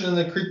obstruction in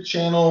the creek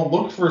channel.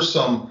 Look for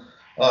someone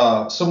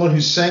who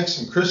sank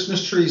some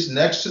Christmas trees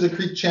next to the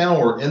creek channel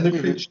or in the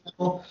creek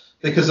channel,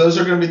 because those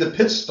are going to be the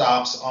pit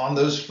stops on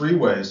those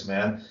freeways,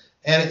 man.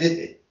 And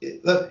is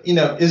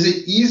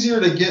it easier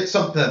to hit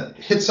something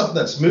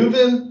that's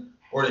moving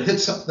or to hit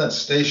something that's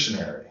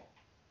stationary?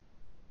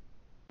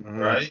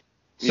 Right?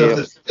 So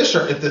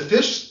if the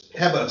fish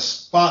have a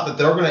spot that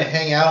they're going to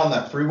hang out on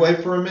that freeway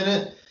for a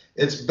minute,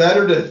 it's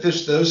better to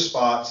fish those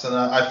spots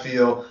I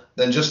feel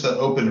than just the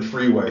open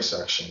freeway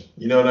section.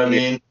 You know what I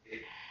mean?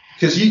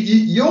 Because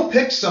you'll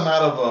pick some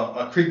out of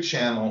a creek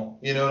channel.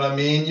 You know what I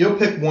mean? You'll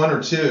pick one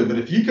or two, but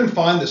if you can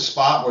find the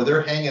spot where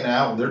they're hanging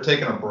out, where they're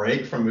taking a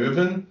break from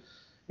moving,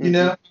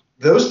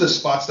 those are the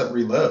spots that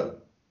reload.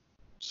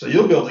 So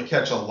you'll be able to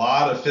catch a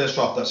lot of fish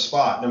off that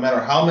spot, no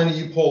matter how many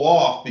you pull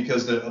off,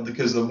 because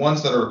the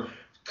ones that are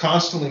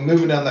constantly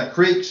moving down that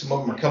creek, some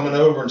of them are coming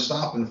over and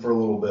stopping for a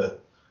little bit,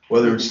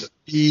 whether it's to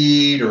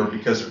feed or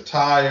because they're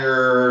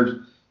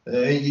tired.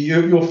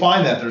 You'll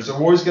find that there's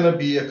always going to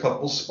be a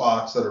couple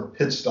spots that are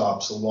pit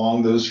stops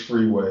along those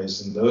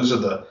freeways, and those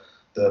are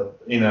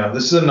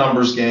this is a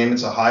numbers game.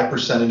 It's a high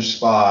percentage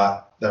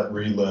spot that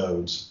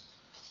reloads,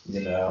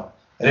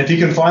 And if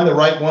you can find the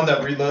right one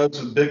that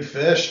reloads with big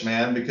fish,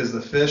 man, because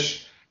the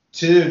fish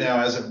too, now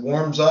as it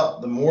warms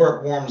up, the more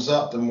it warms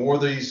up, the more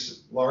these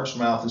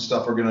largemouth and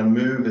stuff are going to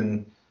move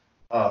in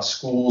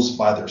schools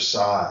by their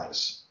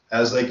size.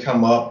 As they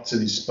come up to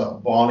these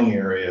spawning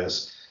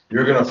areas,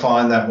 you're going to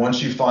find that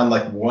once you find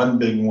like one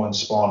big one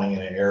spawning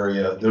in an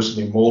area, there's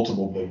going to be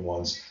multiple big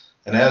ones.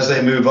 And as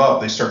they move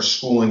up, they start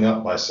schooling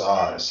up by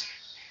size.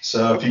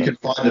 So if you can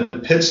find a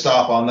pit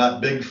stop on that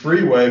big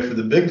freeway for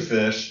the big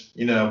fish,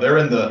 they're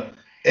in the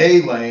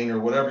A lane or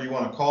whatever you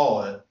want to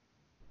call it.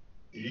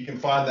 You can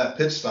find that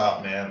pit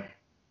stop, man.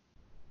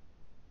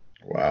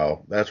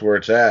 Wow, that's where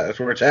it's at. That's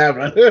where it's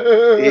happening.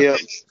 Yeah.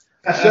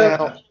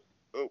 So,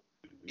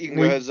 you can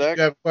go ahead, Zach.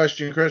 You have a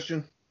question,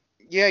 Christian?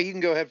 Yeah, you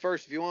can go ahead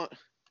first if you want.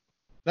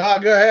 No,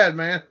 go ahead,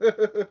 man.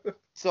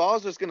 So I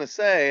was just going to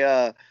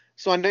say,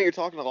 so I know you're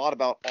talking a lot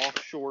about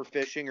offshore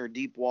fishing or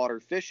deep water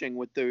fishing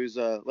with those,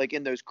 like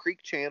in those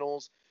creek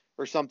channels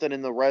or something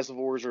in the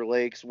reservoirs or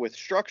lakes with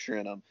structure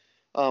in them.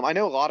 I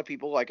know a lot of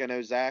people, like I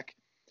know Zach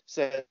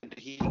said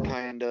he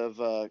kind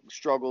of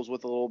struggles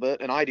with a little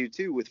bit, and I do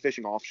too with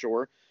fishing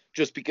offshore,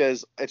 just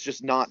because it's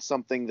just not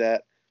something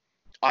that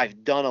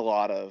I've done a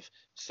lot of.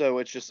 So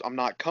it's just I'm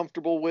not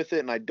comfortable with it,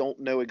 and I don't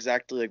know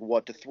exactly like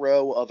what to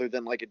throw other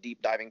than like a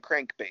deep diving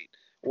crankbait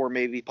or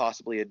maybe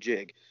possibly a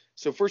jig.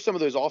 So for some of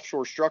those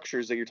offshore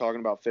structures that you're talking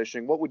about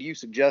fishing, what would you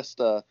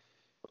suggest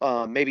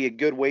maybe a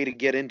good way to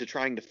get into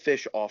trying to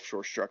fish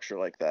offshore structure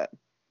like that?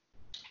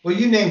 Well,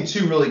 you named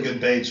two really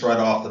good baits right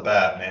off the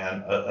bat,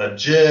 man. A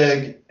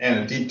jig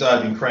and a deep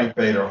diving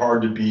crankbait are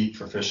hard to beat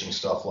for fishing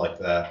stuff like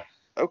that.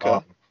 Okay.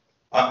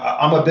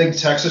 I'm a big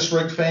Texas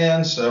rig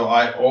fan, so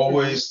I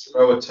always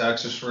throw a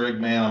Texas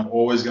rig, man. I'm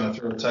always going to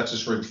throw a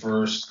Texas rig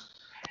first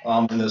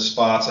in those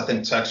spots. I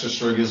think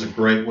Texas rig is a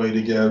great way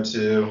to go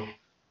to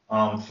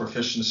for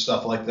fishing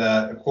stuff like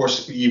that. Of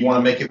course, you want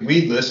to make it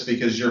weedless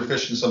because you're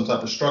fishing some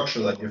type of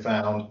structure that you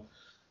found.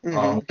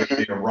 Whether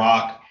it be a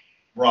rock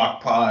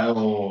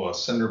pile, a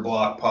cinder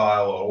block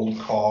pile, an old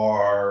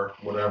car,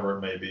 whatever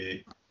it may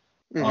be.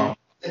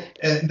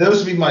 And those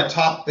would be my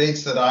top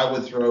baits that I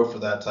would throw for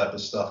that type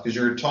of stuff, because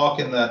you're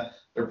talking that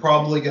they're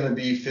probably going to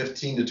be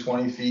 15 to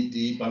 20 feet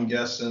deep, I'm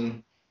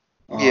guessing.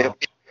 Yeah.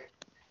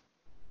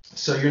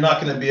 So you're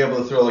not going to be able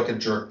to throw like a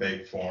jerk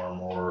bait for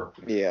them or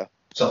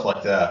stuff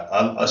like that.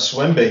 A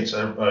swim bait,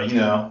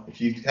 if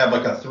you have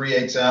like a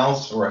 3/8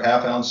 ounce or a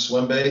 ½ ounce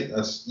swim bait,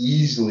 that's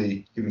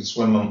easily, you can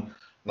swim them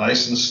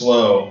nice and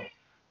slow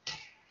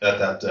at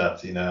that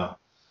depth,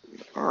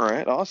 All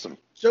right, awesome.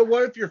 So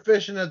what if you're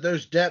fishing at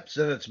those depths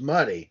and it's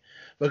muddy?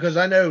 Because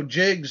I know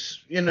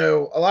jigs, a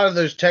lot of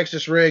those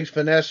Texas rigs,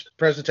 finesse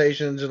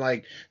presentations and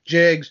like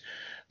jigs,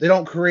 they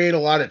don't create a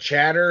lot of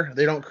chatter.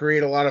 They don't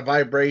create a lot of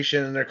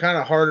vibration, and they're kind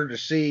of harder to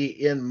see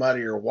in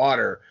muddier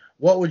water.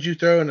 What would you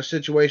throw in a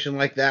situation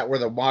like that where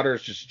the water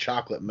is just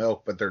chocolate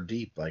milk, but they're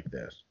deep like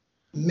this?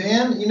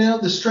 Man,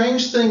 the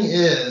strange thing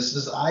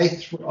is I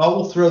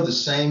will throw the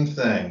same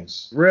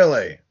things.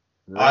 Really?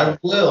 I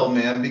will,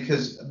 man,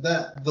 because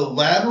the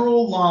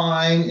lateral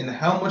line and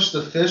how much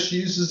the fish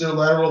uses their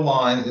lateral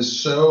line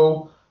is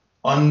so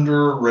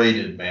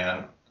underrated,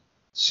 man.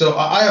 So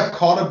I have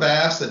caught a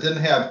bass that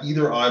didn't have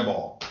either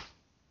eyeball.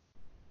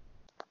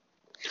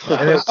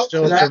 And it's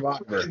still a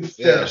survivor.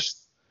 Fish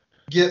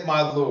get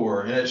my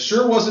lure, and it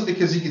sure wasn't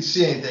because he could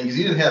see anything, because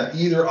he didn't have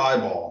either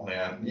eyeball,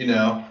 man.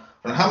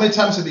 And how many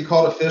times have you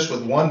caught a fish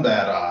with one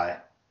bad eye?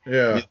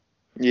 Yeah.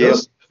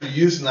 Those are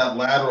using that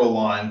lateral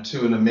line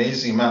to an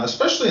amazing amount,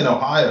 especially in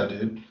Ohio,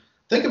 dude.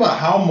 Think about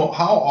how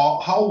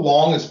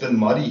long it's been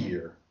muddy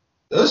here.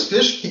 Those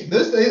fish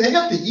they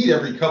have to eat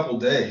every couple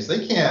days.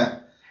 They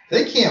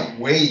can't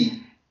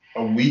wait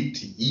a week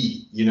to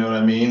eat. You know what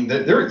I mean?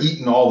 They're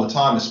eating all the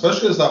time,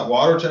 especially as that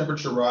water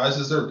temperature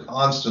rises. They're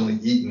constantly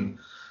eating.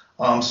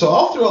 So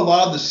I'll throw a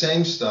lot of the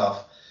same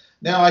stuff.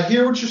 Now, I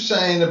hear what you're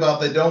saying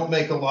about they don't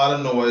make a lot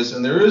of noise,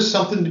 and there is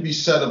something to be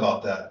said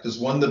about that, because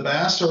when the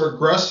bass are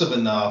aggressive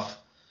enough,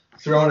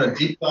 throwing a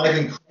deep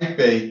diving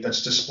crankbait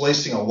that's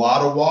displacing a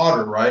lot of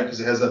water, right,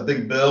 because it has that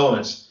big bill and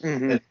it's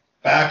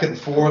back and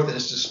forth and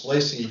it's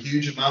displacing a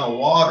huge amount of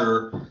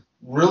water,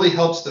 really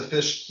helps the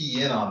fish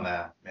key in on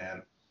that,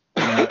 man.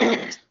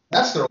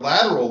 That's their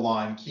lateral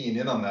line keying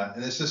in on that.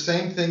 And it's the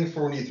same thing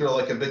for when you throw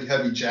like a big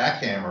heavy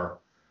jackhammer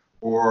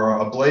or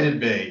a bladed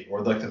bait,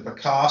 or like the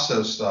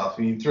Picasso stuff,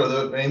 and you throw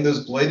those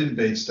bladed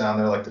baits down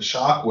there, like the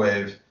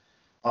Shockwave.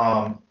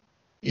 I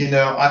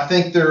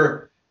think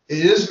it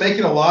is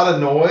making a lot of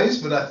noise,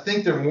 but I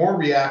think they're more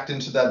reacting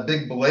to that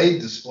big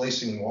blade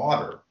displacing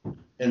water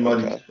in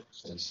muddy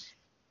conditions.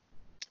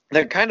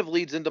 That kind of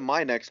leads into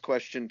my next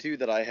question too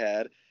that I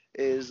had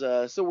is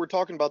so we're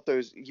talking about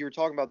you were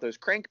talking about those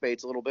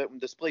crankbaits a little bit when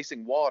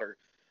displacing water.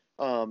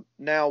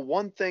 Now,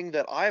 one thing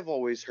that I've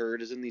always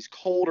heard is in these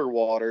colder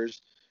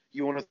waters,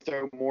 you want to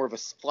throw more of a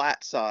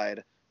flat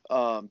side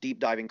deep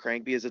diving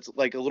crank, because it's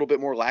like a little bit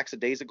more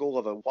lackadaisical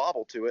of a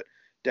wobble to it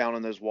down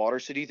in those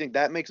waters. So do you think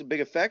that makes a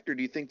big effect, or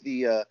do you think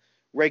the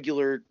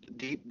regular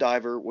deep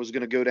diver was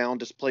going to go down,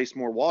 displace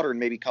more water, and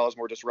maybe cause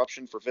more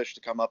disruption for fish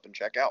to come up and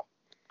check out?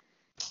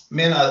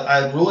 Man,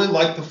 I really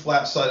like the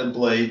flat-sided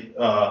blade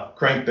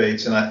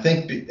crankbaits, and I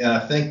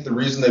think the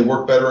reason they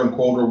work better in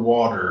colder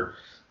water,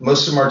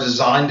 most of them are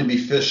designed to be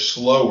fished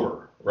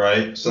slower,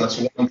 right? So that's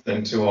one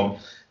thing to them.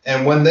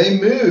 And when they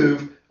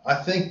move, I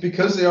think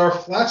because they are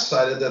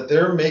flat-sided, that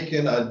they're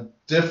making a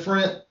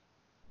different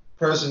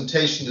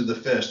presentation to the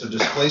fish.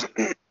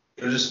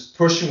 They're just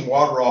pushing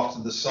water off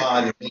to the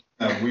side and making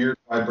that weird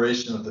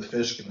vibration that the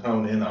fish can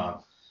hone in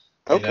on.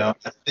 Okay. I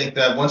think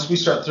that once we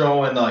start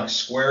throwing like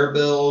square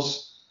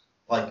bills,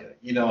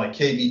 like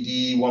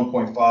KVD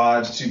 1.5s,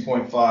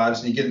 2.5s,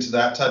 and you get into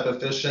that type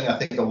of fishing, I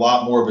think a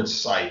lot more of it's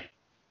sight.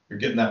 You're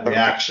getting that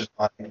reaction.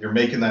 You're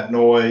making that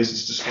noise.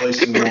 It's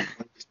displacing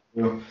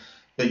more.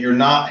 But you're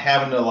not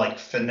having to like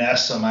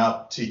finesse them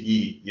out to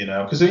eat,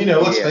 because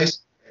let's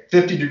face it,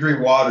 50-degree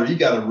water, you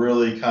got to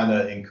really kind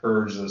of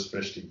encourage those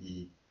fish to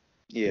eat.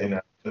 Yeah.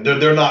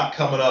 They're not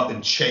coming up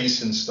and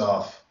chasing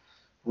stuff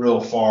real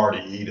far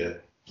to eat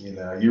it.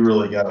 You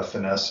really got to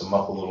finesse them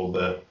up a little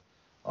bit.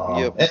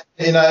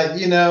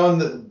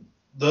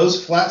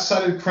 Those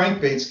flat-sided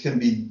crankbaits can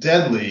be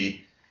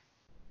deadly,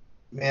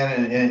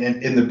 man,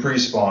 in the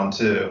pre-spawn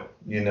too.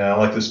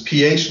 Like those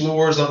pH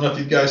lures. I don't know if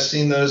you guys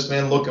seen those,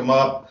 man. Look them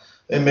up.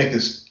 They make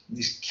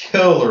these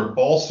killer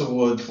balsa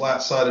wood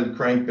flat-sided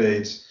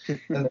crankbaits,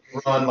 and they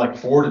run like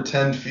 4 to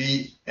 10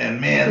 feet. And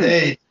man,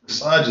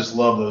 I just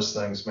love those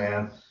things,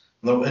 man.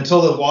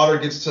 Until the water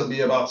gets to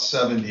be about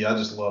 70, I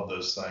just love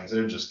those things.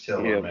 They're just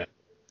killer, Yep. man.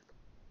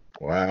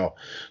 Wow.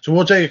 So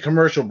we'll take a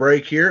commercial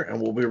break here,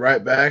 and we'll be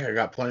right back. I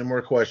got plenty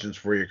more questions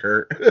for you,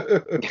 Kurt.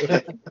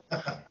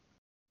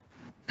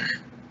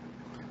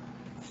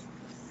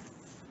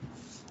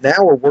 Now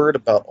a word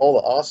about all the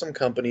awesome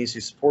companies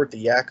who support the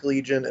Yak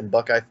Legion and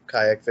Buckeye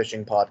Kayak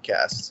Fishing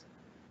podcasts.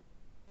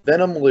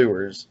 Venom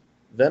Lures.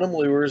 Venom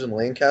Lures in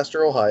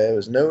Lancaster, Ohio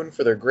is known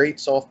for their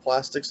great soft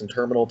plastics and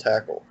terminal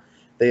tackle.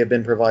 They have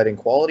been providing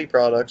quality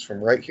products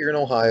from right here in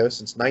Ohio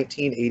since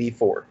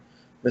 1984.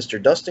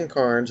 Mr. Dustin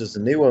Carnes is the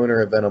new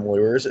owner of Venom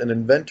Lures and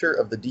inventor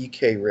of the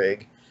DK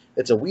rig.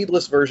 It's a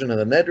weedless version of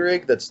the Ned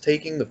rig that's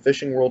taking the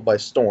fishing world by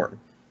storm.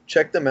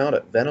 Check them out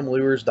at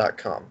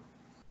venomlures.com.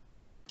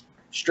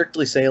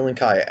 Strictly Sail and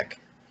Kayak.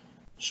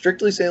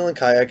 Strictly Sail and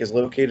Kayak is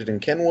located in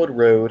Kenwood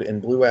Road in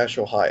Blue Ash,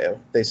 Ohio.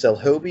 They sell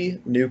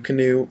Hobie, New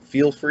Canoe,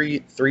 Feel Free,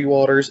 Three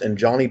Waters, and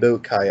Johnny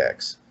Boat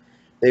kayaks.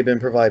 They've been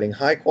providing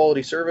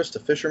high-quality service to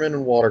fishermen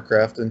and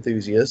watercraft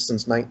enthusiasts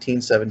since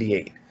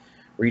 1978.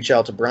 Reach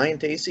out to Brian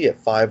Tacey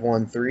at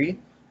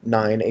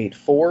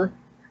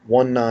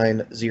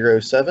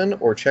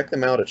 513-984-1907 or check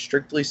them out at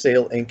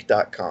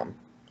strictlysailinc.com.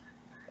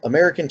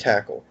 American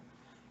Tackle.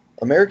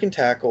 American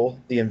Tackle,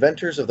 the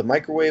inventors of the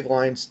microwave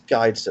line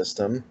guide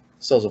system,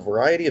 sells a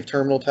variety of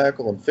terminal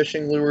tackle and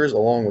fishing lures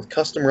along with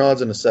custom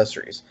rods and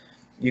accessories.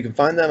 You can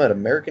find them at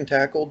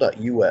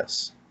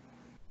americantackle.us.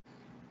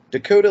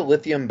 Dakota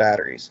Lithium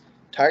Batteries.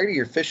 Tired of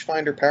your fish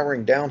finder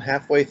powering down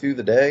halfway through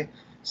the day?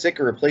 Sick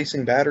of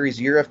replacing batteries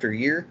year after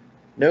year?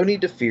 No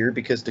need to fear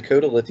because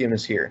Dakota Lithium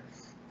is here.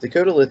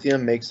 Dakota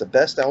Lithium makes the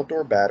best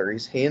outdoor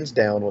batteries, hands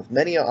down, with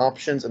many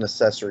options and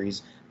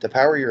accessories to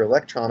power your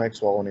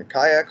electronics while on your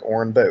kayak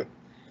or on boat.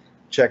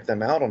 Check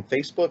them out on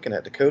Facebook and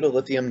at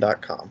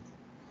dakotalithium.com.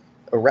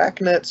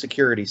 Arachnet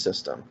Security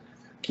System.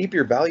 Keep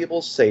your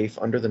valuables safe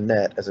under the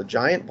net as a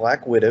giant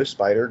black widow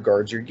spider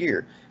guards your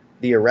gear.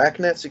 The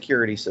Arachnet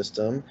Security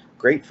System,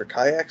 great for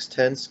kayaks,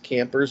 tents,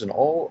 campers, and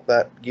all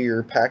that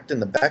gear packed in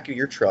the back of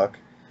your truck.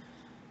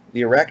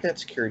 The Arachnet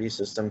Security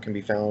System can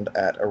be found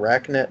at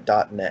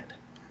arachnet.net.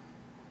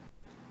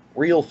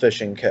 Reel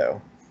Fishing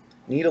Co.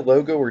 Need a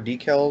logo or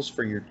decals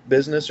for your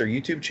business or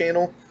YouTube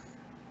channel?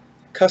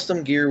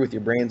 Custom gear with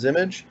your brand's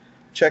image?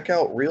 Check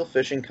out Reel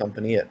Fishing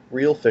Company at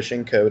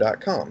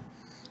reelfishingco.com.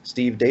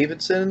 Steve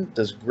Davidson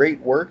does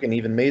great work and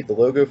even made the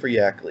logo for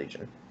Yak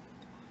Legion.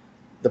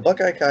 The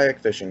Buckeye Kayak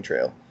Fishing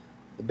Trail.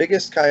 The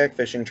biggest kayak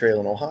fishing trail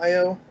in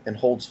Ohio and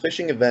holds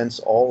fishing events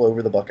all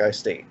over the Buckeye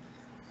State.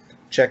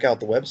 Check out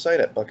the website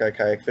at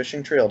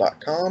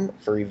buckeyekayakfishingtrail.com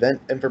for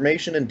event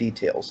information and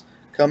details.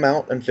 Come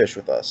out and fish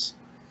with us.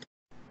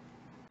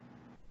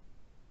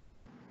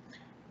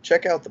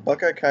 Check out the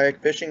Buckeye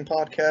Kayak Fishing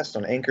Podcast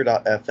on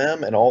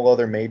Anchor.fm and all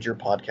other major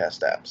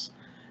podcast apps.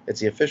 It's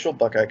the official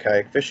Buckeye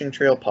Kayak Fishing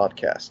Trail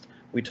podcast.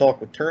 We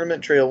talk with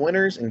tournament trail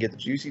winners and get the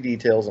juicy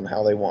details on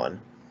how they won.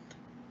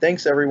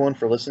 Thanks everyone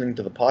for listening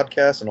to the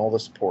podcast and all the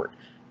support.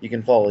 You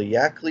can follow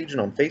Yak Legion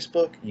on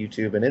Facebook,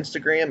 YouTube, and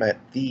Instagram at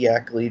The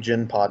Yak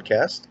Legion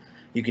Podcast.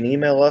 You can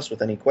email us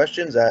with any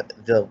questions at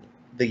the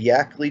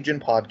Yak Legion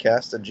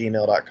Podcast at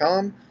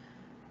gmail.com.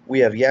 We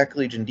have Yak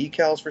Legion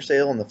decals for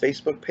sale on the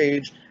Facebook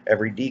page.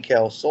 Every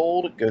decal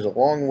sold goes a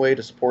long way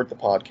to support the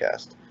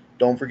podcast.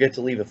 Don't forget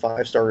to leave a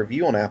 5-star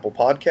review on Apple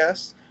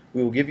Podcasts.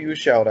 We will give you a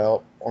shout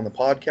out on the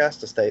podcast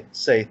to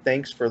say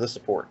thanks for the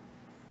support.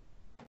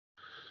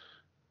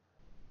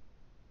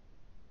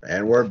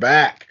 And we're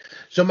back.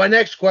 So my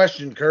next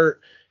question,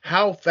 Kurt,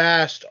 how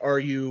fast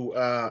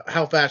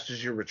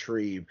is your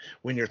retrieve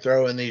when you're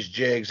throwing these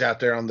jigs out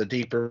there on the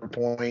deeper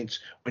points,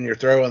 when you're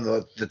throwing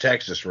the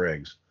Texas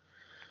rigs?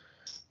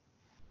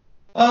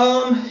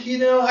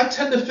 I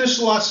tend to fish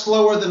a lot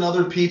slower than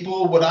other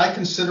people. What I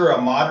consider a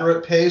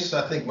moderate pace,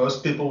 I think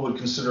most people would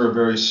consider a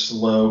very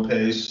slow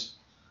pace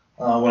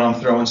when I'm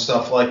throwing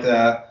stuff like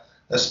that,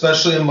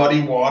 especially in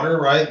muddy water,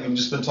 right? We've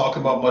just been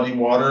talking about muddy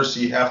water, so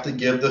you have to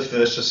give the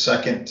fish a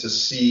second to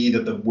see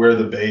where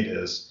the bait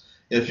is.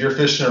 If you're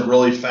fishing it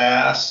really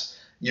fast,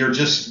 you're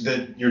just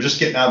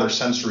getting out of their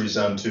sensory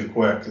zone too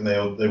quick, and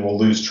they will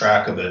lose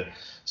track of it.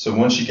 So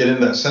once you get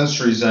into that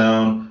sensory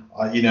zone,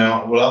 what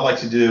I like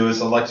to do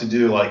is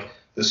like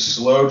the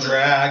slow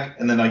drag,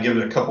 and then I give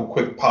it a couple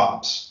quick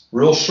pops,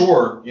 real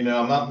short. I'm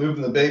not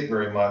moving the bait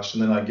very much,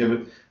 and then I give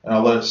it and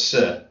I'll let it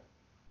sit,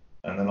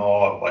 and then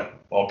I'll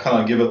kind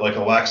of give it like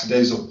a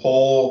lackadaisical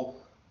pull,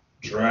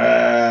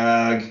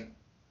 drag,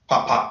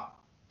 pop,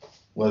 pop,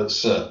 let it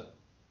sit.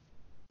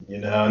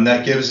 And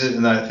that gives it,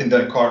 and I think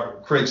that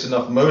creates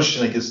enough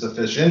motion that gets the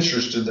fish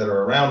interested that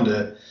are around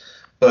it,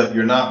 but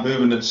you're not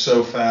moving it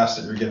so fast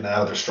that you're getting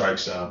out of their strike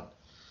zone.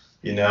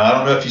 I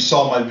don't know if you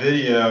saw my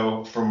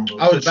video from.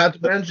 I was about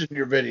to mention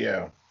your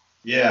video.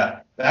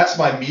 Yeah, that's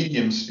my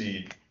medium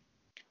speed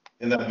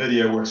in that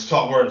video where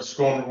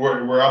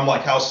I'm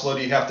like, how slow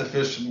do you have to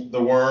fish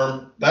the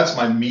worm? That's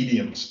my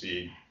medium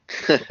speed.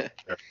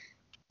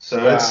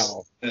 So wow. It's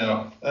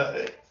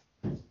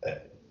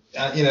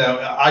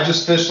I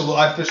fish a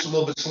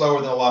little bit slower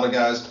than a lot of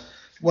guys.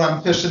 when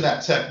I'm fishing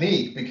that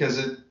technique because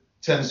it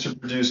tends to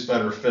produce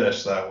better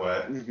fish that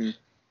way. Mm-hmm.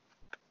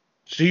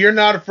 So you're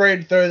not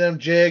afraid to throw them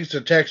jigs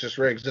or Texas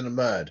rigs in the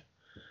mud?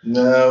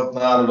 No,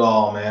 not at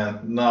all, man.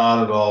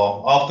 Not at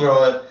all. I'll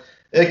throw it.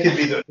 It could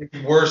be the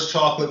worst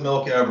chocolate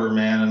milk ever,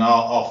 man, and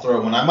I'll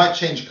throw one. I might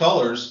change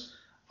colors.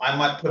 I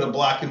might put a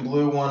black and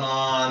blue one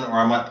on, or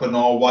I might put an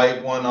all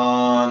white one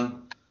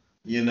on.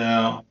 You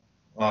know,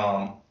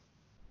 um,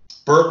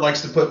 Bert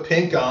likes to put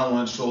pink on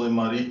when it's really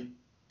muddy.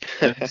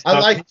 I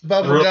like the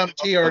Really- bubblegum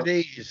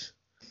TRDs.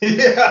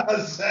 Yeah,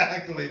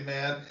 exactly,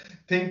 man.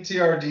 Pink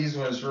TRDs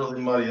when it's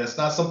really muddy. That's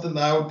not something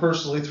that I would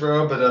personally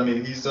throw, but I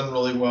mean, he's done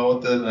really well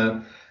with it.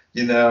 And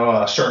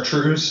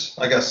chartreuse.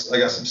 I got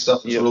some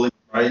stuff that's Yep. really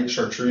bright,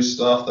 chartreuse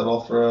stuff that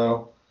I'll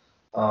throw.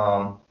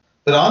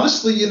 But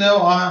honestly,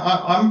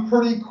 I'm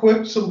pretty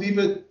quick to leave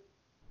it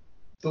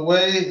the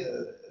way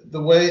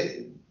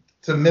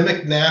to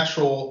mimic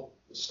natural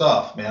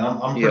stuff, man.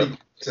 I'm Yep. pretty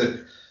quick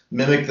to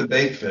mimic the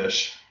bait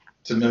fish,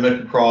 to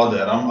mimic a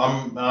crawdad.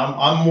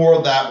 I'm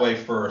more that way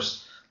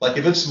first. Like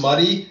if it's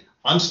muddy,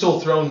 I'm still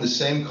throwing the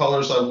same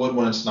colors I would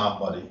when it's not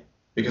muddy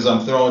because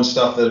I'm throwing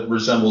stuff that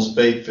resembles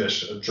bait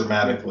fish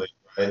dramatically,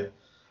 right?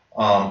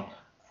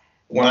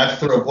 When I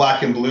throw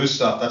black and blue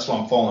stuff, that's what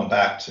I'm falling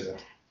back to.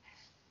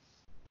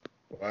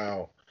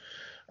 Wow.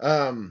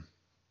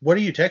 What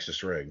do you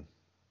Texas rig?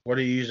 What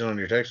are you using on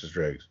your Texas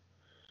rigs?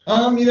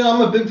 I'm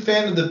a big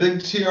fan of the big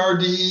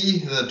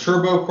TRD, the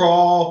Turbo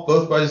Crawl,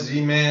 both by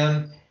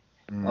Z-Man.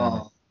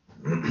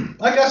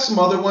 I got some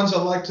other ones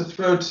I like to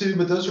throw too,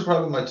 but those are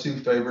probably my two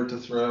favorite to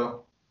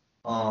throw.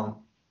 And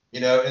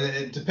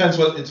it depends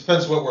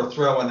what we're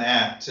throwing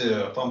at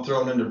too. If I'm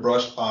throwing into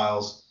brush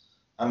piles,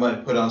 I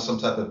might put on some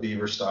type of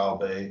beaver style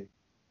bait.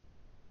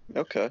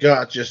 Okay.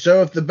 Gotcha.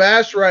 So if the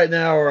bass right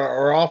now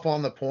are off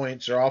on the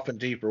points or off in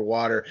deeper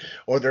water,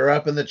 or they're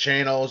up in the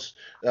channels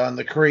on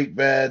the creek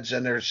beds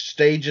and they're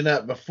staging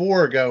up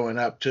before going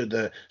up to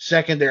the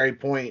secondary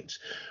points,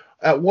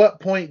 at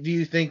what point do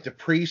you think the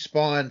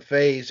pre-spawn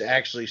phase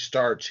actually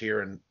starts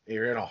here in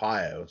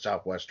Ohio,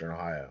 southwestern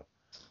Ohio?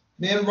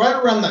 Man,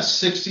 right around that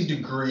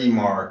 60-degree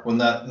mark, when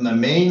the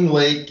main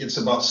lake gets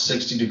about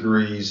 60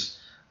 degrees,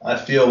 I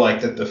feel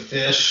like that the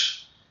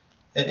fish,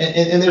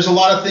 and there's a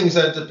lot of things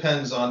that it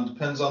depends on.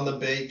 Depends on the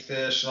bait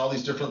fish and all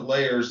these different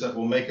layers that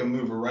will make them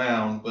move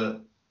around.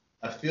 But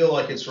I feel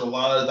like it's a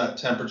lot of that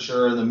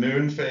temperature, and the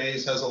moon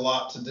phase has a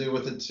lot to do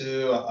with it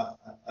too.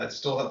 I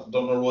still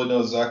don't really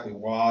know exactly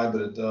why,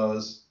 but it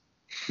does.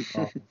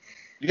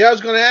 Yeah, I was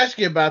going to ask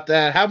you about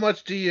that. How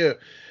much do you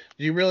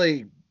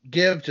really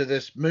give to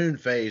this moon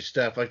phase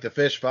stuff, like the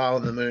fish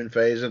following the moon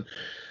phase and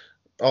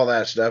all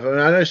that stuff? I mean,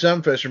 I know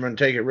some fishermen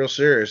take it real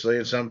seriously,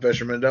 and some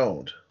fishermen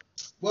don't.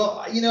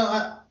 Well,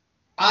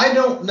 I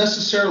don't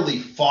necessarily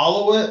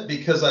follow it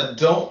because I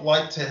don't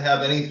like to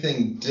have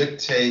anything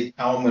dictate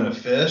how I'm going to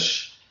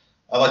fish.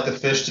 I like the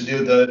fish to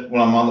do that when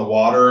I'm on the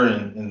water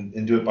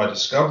and do it by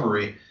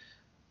discovery.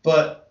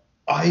 But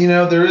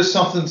there is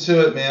something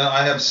to it, man.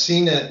 I have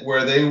seen it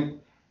where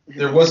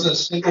there wasn't a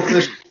single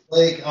fish in the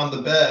lake on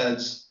the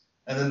beds,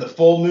 and then the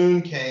full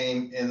moon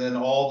came, and then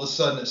all of a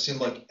sudden it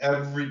seemed like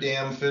every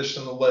damn fish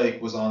in the lake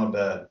was on a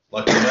bed,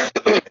 like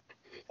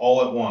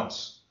all at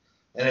once.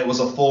 And it was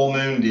a full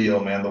moon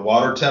deal, man. The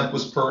water temp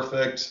was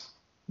perfect.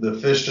 The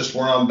fish just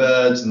weren't on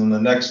beds. And then the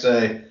next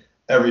day,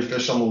 every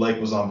fish on the lake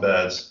was on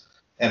beds.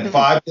 And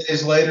 5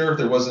 days later,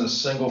 there wasn't a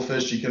single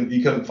fish. You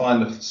couldn't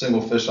find a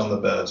single fish on the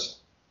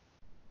beds.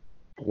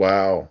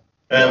 Wow.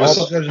 And it all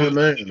was because of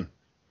the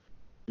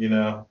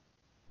moon.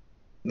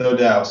 No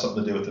doubt,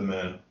 something to do with the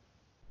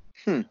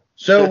moon.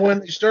 So when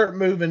they start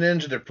moving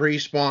into the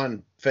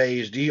pre-spawn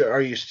phase,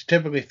 are you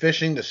typically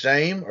fishing the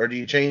same, or do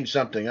you change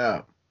something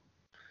up?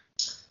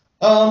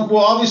 Well,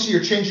 obviously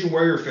you're changing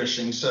where you're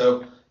fishing.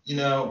 So,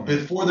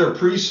 before they're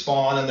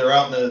pre-spawn and they're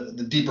out in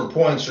the deeper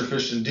points, you're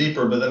fishing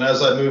deeper. But then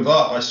as I move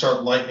up, I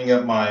start lightening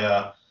up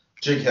my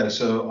jig head.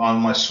 So on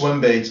my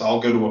swim baits,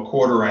 I'll go to a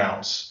 1/4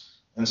 ounce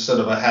instead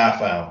of a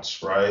 1/2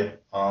 ounce, right?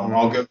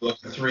 I'll go to like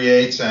a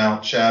 3/8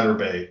 ounce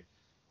chatterbait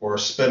or a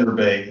spinner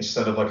bait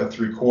instead of like a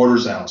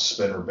 3/4 ounce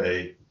spinner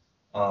bait.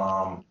 So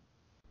I'm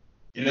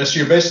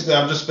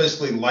just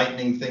basically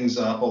lightening things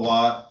up a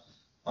lot.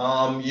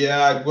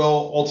 I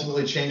will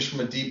ultimately change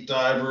from a deep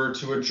diver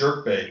to a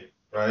jerk bait,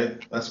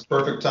 right? That's the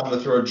perfect time to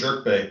throw a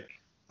jerk bait.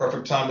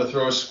 Perfect time to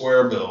throw a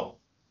square bill.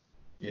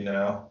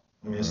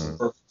 It's the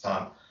perfect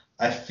time.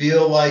 I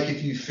feel like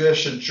if you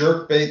fish a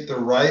jerk bait the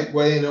right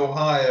way in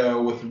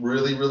Ohio with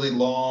really, really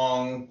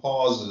long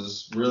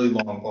pauses,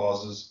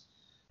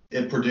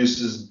 it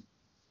produces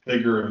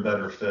bigger and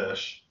better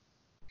fish.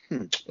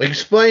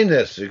 Explain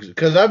this,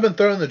 because I've been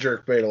throwing the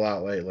jerk bait a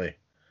lot lately.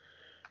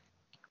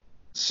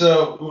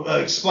 So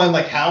explain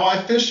like how I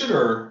fish it,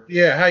 or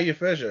how you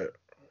fish it.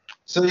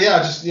 So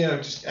just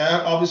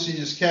obviously you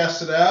just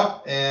cast it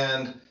out,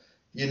 and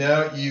you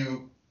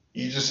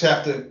just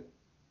have to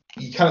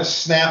kind of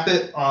snap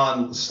it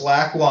on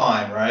slack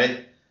line,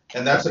 right?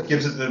 And that's what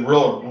gives it the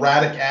real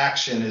erratic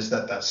action, is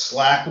that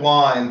slack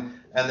line.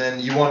 And then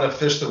you want to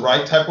fish the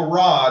right type of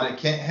rod. It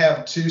can't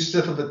have too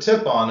stiff of a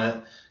tip on it,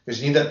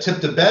 because you need that tip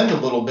to bend a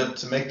little bit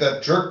to make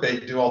that jerk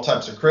bait do all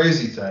types of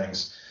crazy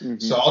things. Mm-hmm.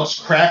 So I'll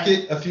just crack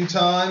it a few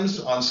times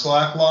on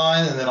slack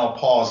line, and then I'll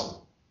pause it.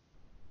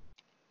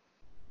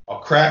 I'll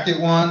crack it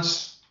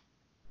once,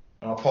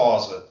 and I'll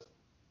pause it.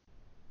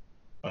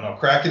 And I'll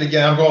crack it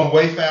again. I'm going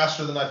way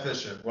faster than I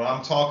fish it. When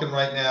I'm talking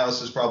right now,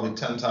 this is probably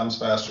 10 times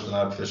faster than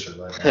I fish it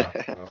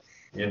right now.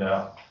 You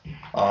know,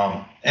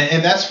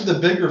 and that's for the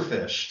bigger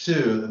fish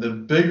too. The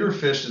bigger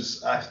fish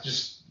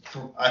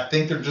I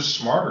think they're just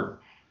smarter.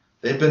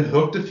 They've been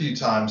hooked a few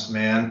times,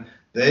 man.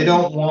 They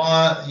don't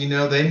want,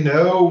 they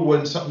know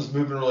when something's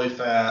moving really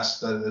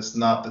fast that it's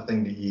not the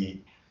thing to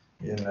eat.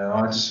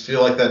 I just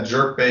feel like that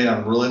jerk bait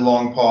on really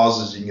long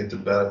pauses, you can get the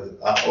better.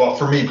 Well,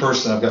 for me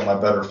personally, I've got my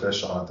better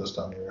fish on it this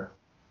time of year.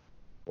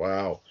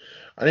 Wow.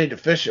 I need to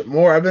fish it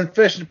more. I've been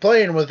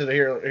playing with it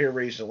here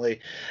recently,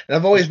 and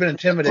I've always been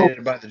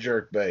intimidated by the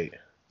jerk bait.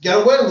 You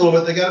gotta wait a little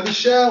bit. They gotta be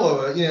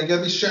shallow.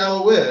 Gotta be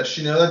shallowish.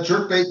 That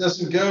jerk bait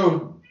doesn't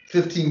go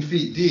 15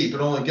 feet deep.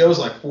 It only goes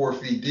like 4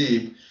 feet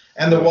deep,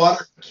 and the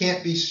water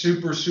can't be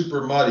super,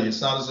 super muddy.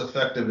 It's not as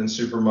effective in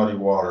super muddy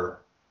water.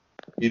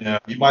 You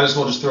might as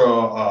well just throw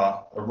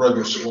a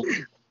regular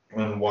swim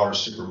when the water's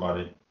super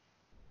muddy.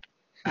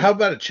 How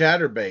about a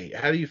chatterbait?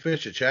 How do you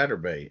fish a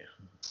chatterbait?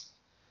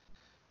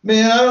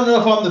 Man, I don't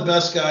know if I'm the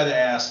best guy to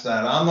ask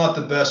that. I'm not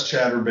the best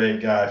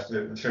chatterbait guy,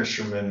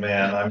 fisherman,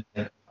 man.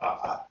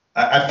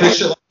 I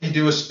fish it like you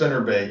do a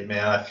spinnerbait,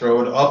 man. I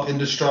throw it up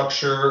into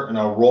structure, and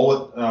I'll roll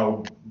it, and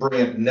I'll bring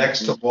it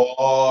next to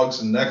logs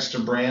and next to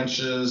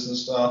branches and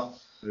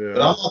stuff. Yeah.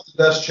 But I'm not the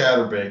best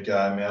chatterbait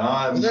guy, man.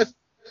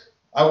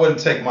 I wouldn't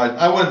take my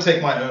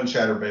own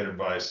chatterbait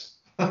advice.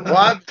 Well,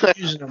 I've been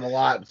using them a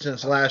lot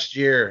since last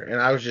year,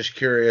 and I was just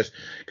curious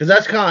because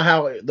that's kind of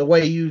how the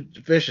way you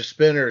fish a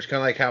spinner is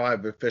kind of like how I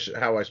fish a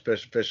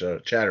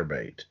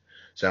chatterbait.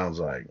 Sounds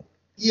like.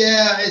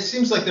 Yeah, it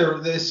seems like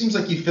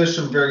you fish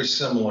them very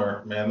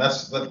similar, man.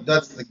 That's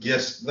the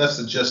gist. That's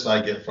the gist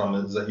I get from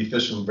it, is that you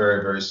fish them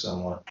very, very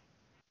similar.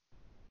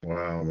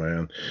 Wow,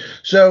 man.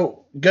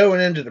 So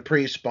going into the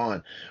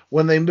pre-spawn,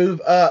 when they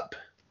move up,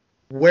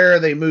 where are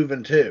they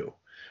moving to?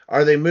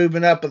 Are they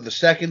moving up at the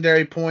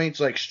secondary points,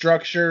 like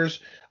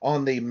structures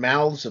on the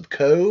mouths of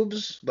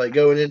coves, like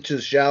going into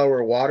the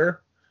shallower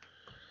water?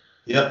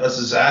 Yep, that's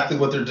exactly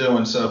what they're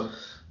doing. So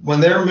when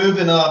they're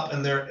moving up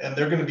and they're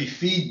going to be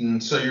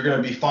feeding, so you're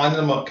going to be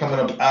finding them coming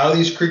up out of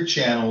these creek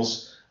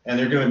channels, and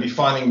they're going to be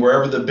finding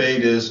wherever the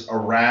bait is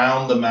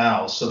around the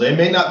mouth. So they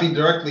may not be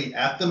directly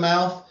at the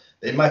mouth.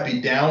 They might be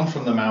down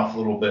from the mouth a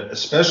little bit,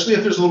 especially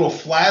if there's a little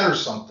flat or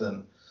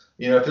something.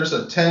 If there's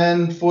a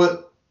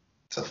 10-foot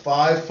to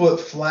 5-foot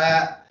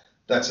flat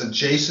that's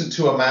adjacent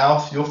to a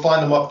mouth, you'll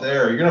find them up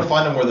there. You're going to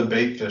find them where the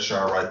bait fish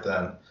are right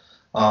then.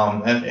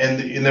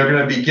 And they're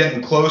going to be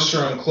getting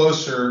closer and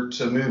closer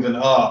to moving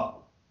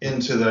up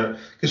into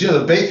because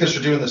the bait fish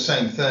are doing the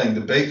same thing.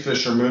 The bait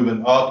fish are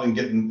moving up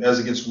and as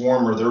it gets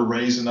warmer, they're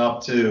raising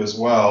up too as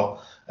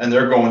well, and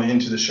they're going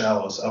into the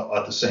shallows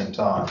at the same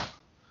time.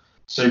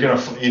 So you're going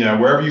to,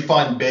 wherever you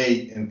find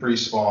bait in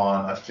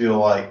pre-spawn, I feel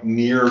like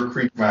near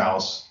creek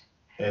mouths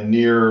and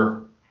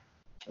near,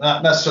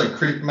 not necessarily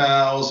creek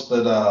mouths,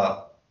 but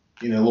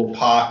little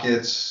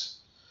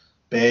pockets,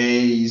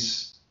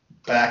 bays,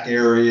 back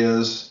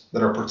areas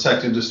that are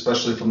protected,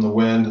 especially from the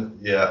wind.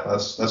 Yeah,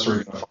 that's where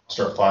you're gonna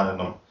start finding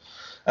them,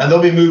 and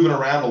they'll be moving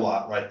around a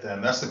lot right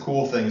then. That's the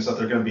cool thing, is that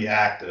they're gonna be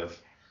active,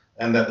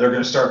 and that they're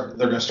gonna start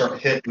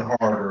hitting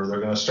harder.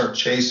 They're gonna start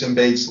chasing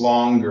baits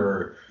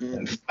longer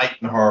and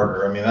fighting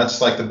harder. I mean,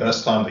 that's like the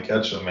best time to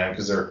catch them, man,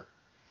 because they're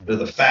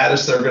the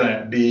fattest they're going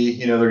to be.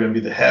 They're going to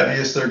be the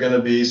heaviest they're going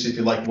to be. So if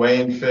you like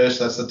weighing fish,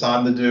 that's the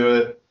time to do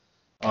it.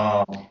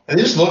 And they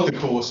just look the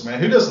coolest, man.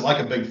 Who doesn't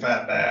like a big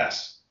fat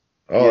bass?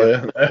 Oh,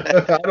 yeah.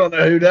 I don't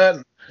know who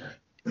doesn't.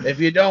 If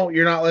you don't,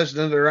 you're not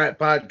listening to the right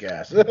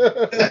podcast.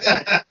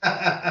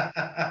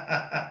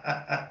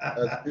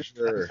 That's for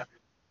sure.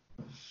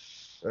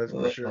 That's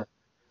for sure.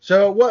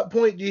 So at what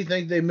point do you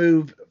think they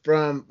move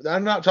from,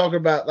 I'm not talking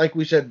about, like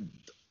we said,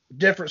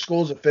 different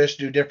schools of fish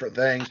do different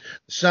things.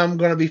 Some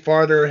going to be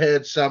farther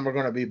ahead, some are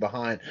going to be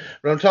behind.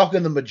 But I'm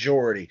talking the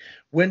majority.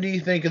 When do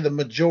you think of the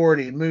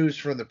majority moves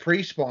from the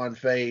pre-spawn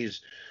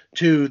phase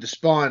to the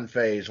spawn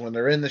phase, when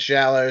they're in the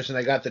shallows and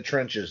they got the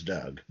trenches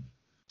dug?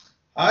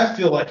 I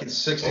feel like it's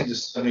 60 to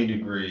 70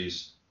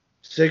 degrees.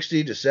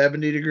 60 to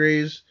 70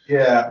 degrees?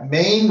 Yeah,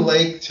 main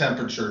lake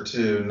temperature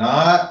too,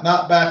 not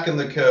back in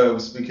the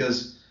coves,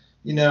 because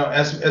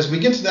as we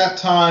get to that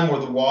time where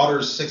the water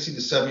is 60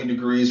 to 70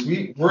 degrees,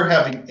 we're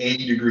having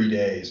 80-degree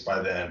days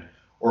by then,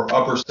 or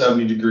upper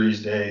 70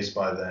 degrees days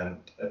by then,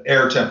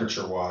 air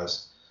temperature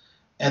wise.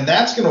 And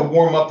that's going to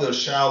warm up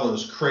those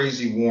shallows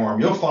crazy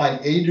warm. You'll find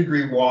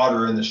 80-degree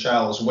water in the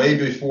shallows way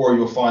before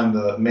you'll find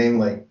the main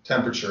lake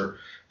temperature.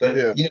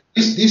 But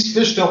these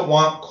fish don't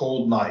want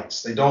cold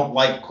nights. They don't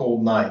like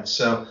cold nights.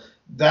 So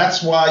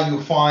that's why you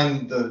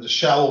find the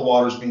shallow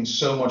waters being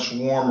so much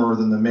warmer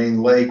than the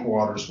main lake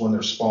waters when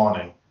they're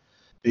spawning,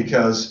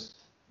 because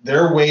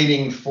they're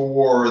waiting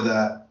for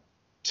that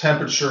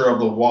temperature of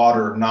the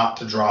water not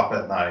to drop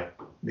at night.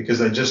 because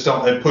they just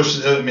don't. It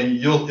pushes. I mean,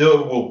 it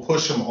will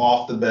push them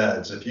off the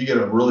beds. If you get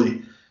a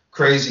really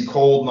crazy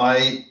cold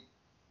night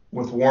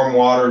with warm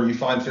water and you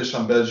find fish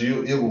on beds,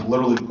 it will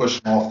literally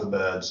push them off the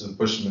beds and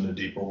push them into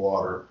deeper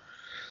water.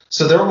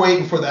 So they're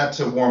waiting for that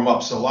to warm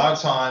up. So a lot of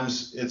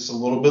times it's a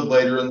little bit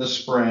later in the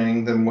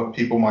spring than what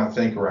people might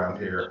think around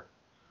here.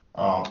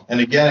 And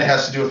again, it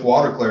has to do with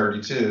water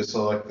clarity too.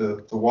 So like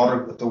the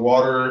water, if the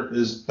water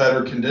is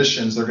better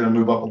conditions, they're going to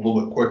move up a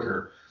little bit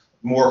quicker,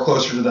 more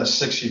closer to that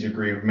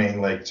 60-degree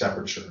main lake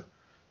temperature.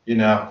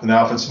 Now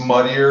if it's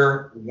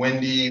muddier,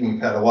 windy, we've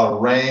had a lot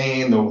of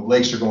rain, the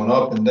lakes are going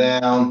up and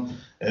down,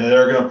 and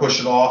they're going to push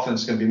it off, and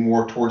it's going to be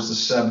more towards the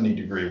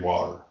 70-degree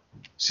water.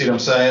 See what I'm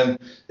saying?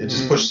 It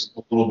just pushes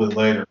a little bit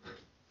later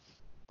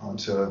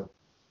onto it.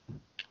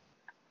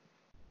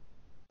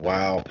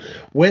 Wow.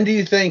 When do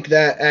you think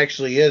that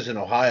actually is in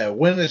Ohio?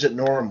 When is it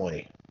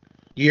normally,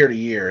 year to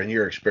year, in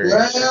your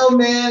experience? Well,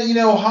 man,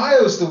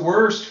 Ohio's the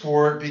worst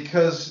for it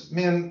because,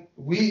 man,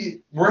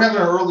 we're having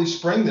an early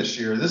spring this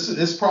year. This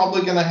is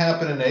probably going to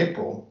happen in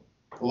April.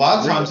 A lot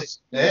of times it's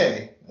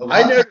May.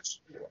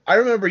 I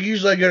remember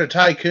usually I go to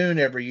Tycoon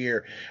every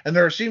year, and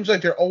it seems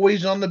like they're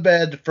always on the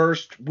bed the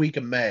first week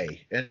of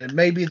May. And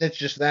maybe that's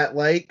just that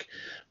lake,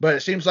 but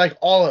it seems like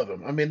all of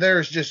them. I mean,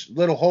 there's just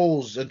little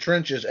holes and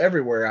trenches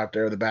everywhere out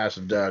there the bass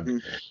have dug.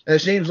 And it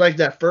seems like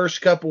that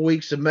first couple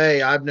weeks of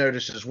May, I've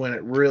noticed, is when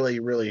it really,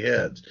 really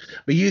hits.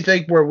 But you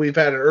think where we've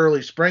had an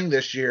early spring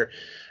this year,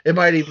 it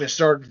might even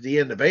start at the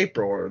end of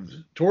April or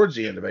towards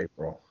the end of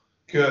April.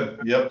 Good.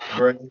 Yep.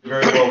 Very,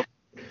 very well.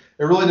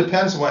 It really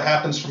depends on what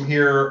happens from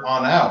here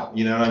on out.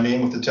 You know what I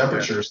mean? With the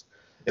temperatures.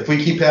 Yeah. If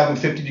we keep having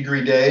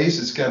 50-degree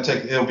days,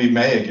 it'll be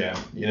May again.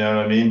 You know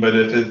what I mean? But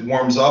if it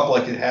warms up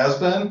like it has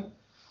been,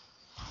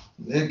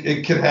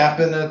 it could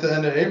happen at the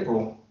end of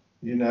April.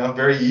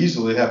 Very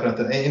easily happen at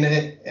the end.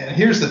 And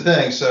here's the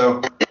thing.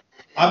 So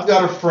I've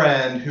got a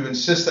friend who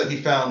insists that he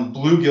found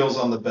bluegills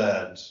on the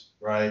beds,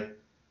 right?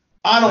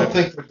 I don't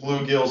think they're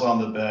bluegills on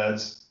the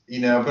beds,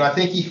 but I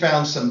think he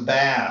found some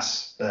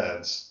bass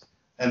beds.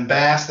 And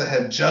bass that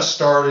had just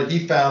started,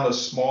 he found a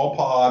small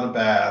pod of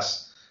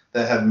bass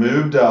that had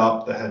moved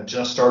up, that had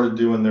just started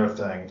doing their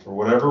thing. For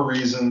whatever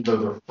reason,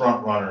 they're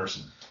front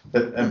runners.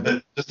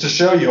 But just to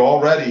show you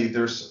already,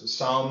 there's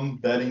some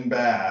bedding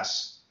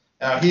bass.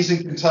 Now, he's in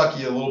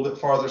Kentucky, a little bit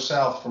farther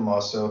south from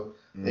us, so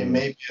they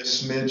may be a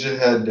smidge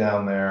ahead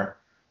down there.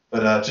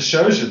 But it just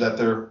shows you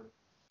that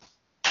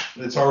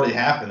it's already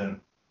happening.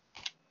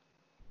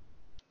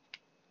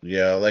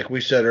 Yeah, like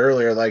we said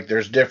earlier, like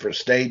there's different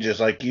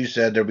stages. Like you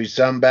said, there'll be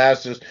some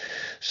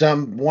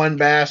one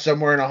bass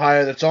somewhere in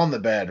Ohio that's on the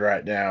bed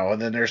right now, and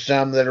then there's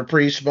some that are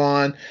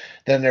pre-spawn.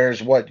 Then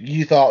there's what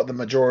you thought the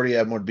majority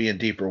of them would be in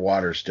deeper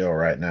water still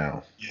right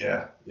now.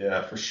 Yeah,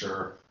 for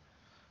sure.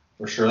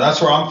 For sure.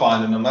 That's where I'm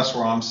finding them. That's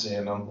where I'm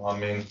seeing them. I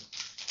mean,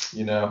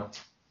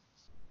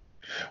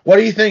 What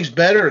do you think's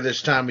better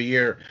this time of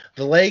year,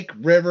 the lake,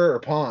 river, or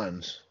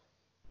ponds?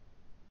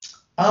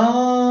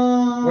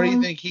 What do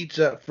you think heats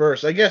up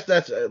first? I guess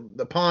that's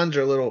the ponds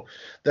are a little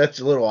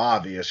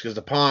obvious because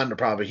the pond will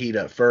probably heat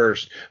up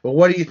first. But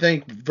what do you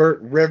think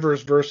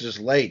rivers versus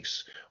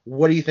lakes?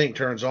 What do you think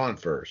turns on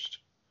first?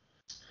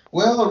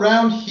 Well,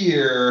 around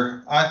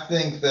here, I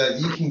think that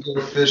you can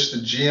go fish the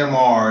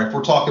GMR. If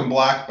we're talking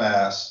black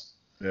bass,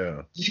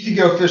 you can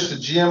go fish the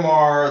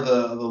GMR,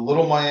 the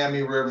Little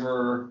Miami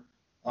River,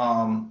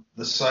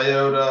 the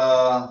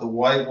Scioto, the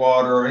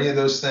Whitewater, any of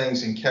those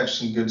things, and catch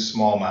some good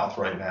smallmouth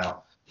right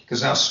now.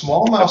 Because now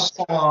smallmouth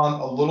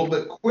spawn a little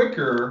bit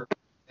quicker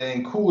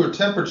and cooler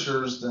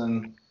temperatures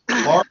than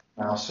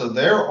largemouth, so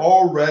they're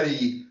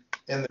already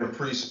in their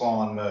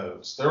pre-spawn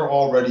modes. They're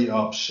already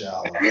up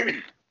shallow.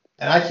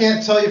 And I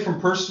can't tell you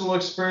from personal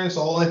experience.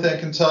 The only thing I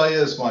can tell you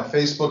is my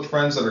Facebook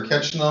friends that are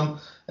catching them,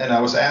 and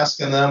I was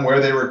asking them where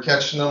they were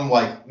catching them,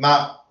 like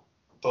not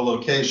the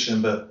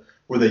location, but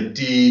were they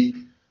deep?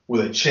 Were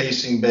they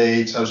chasing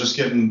baits? I was just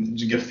getting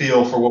to get a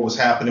feel for what was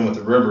happening with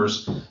the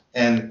rivers.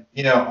 And,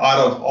 out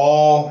of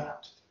all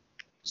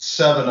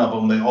 7 of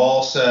them, they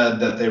all said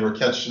that they were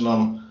catching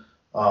them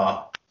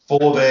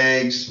full of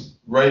eggs,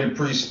 ready to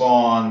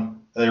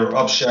pre-spawn. They were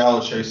up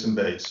shallow chasing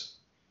baits.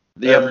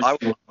 Yep,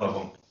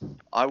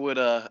 I would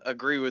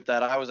agree with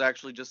that. I was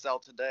actually just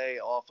out today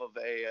off of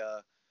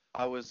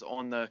I was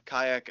on the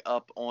kayak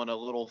up on a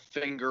little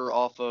finger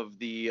off of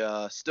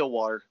the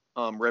Stillwater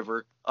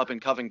River up in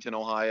Covington,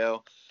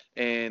 Ohio.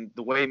 And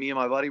the way me and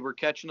my buddy were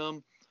catching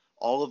them,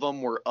 all of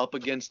them were up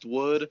against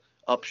wood,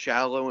 up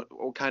shallow,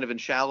 or kind of in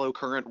shallow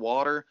current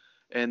water.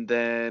 And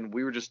then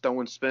we were just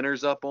throwing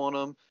spinners up on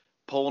them,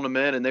 pulling them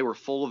in, and they were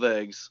full of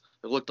eggs.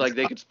 It looked like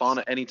they could spawn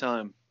at any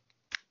time.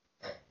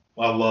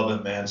 I love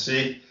it, man.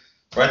 See,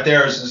 right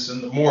there is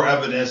just more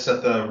evidence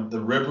that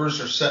the rivers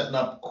are setting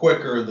up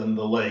quicker than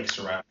the lakes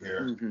around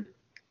here. Mm-hmm.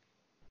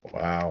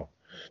 Wow.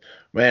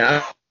 Man,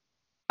 I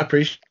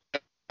appreciate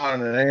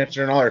and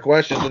answering all our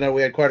questions. I know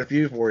we had quite a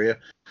few for you.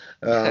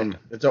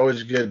 It's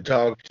always good to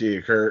talk to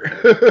you, Kurt.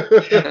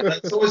 Yeah,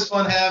 it's always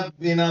fun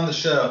being on the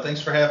show.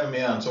 Thanks for having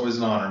me on. It's always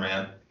an honor,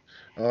 man.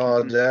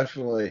 Oh,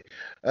 definitely.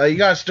 You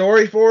got a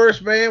story for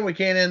us, man? We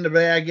can't end the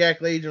Bag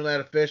Yak Legion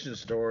without a fishing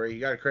story. You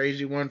got a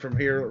crazy one from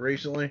here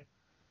recently?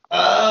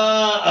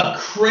 A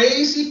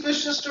crazy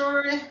fishing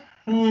story?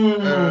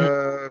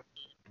 Uh,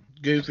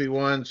 Goofy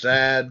one,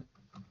 sad,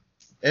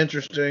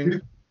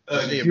 interesting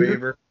to see a Good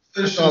beaver.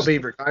 I fishing saw a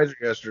beaver Kaiser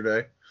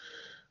yesterday.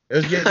 It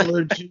was getting a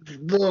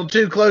little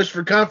too close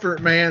for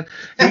comfort, man.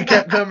 He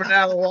kept coming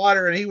out of the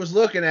water and he was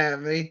looking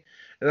at me.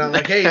 And I'm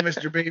like, hey,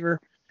 Mr. Beaver,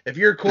 if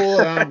you're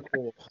cool and I'm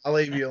cool, I'll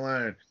leave you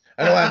alone.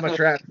 I don't have my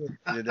trap for you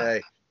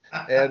today.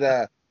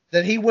 And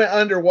then he went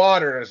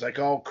underwater and I was like,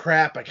 oh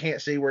crap, I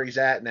can't see where he's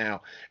at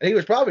now. And he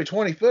was probably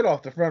 20 foot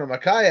off the front of my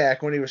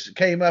kayak when he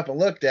came up and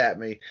looked at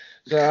me.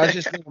 So I was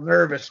just a little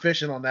nervous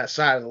fishing on that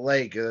side of the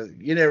lake.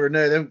 You never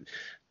know. Them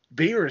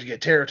beavers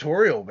get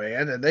territorial,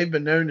 man, and they've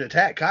been known to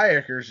attack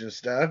kayakers and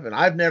stuff. And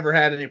I've never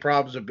had any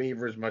problems with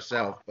beavers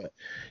myself, but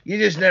you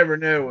just never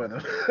know with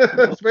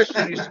them,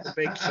 especially when you see a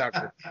big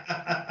sucker.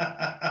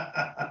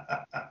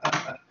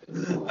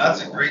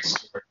 That's a great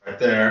story right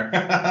there.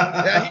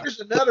 Now here's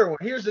another one.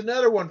 Here's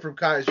another one from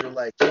Kaiser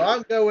Lake. So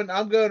I'm going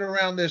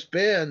around this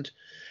bend,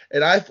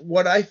 and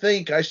what I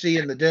think I see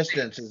in the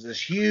distance is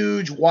this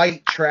huge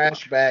white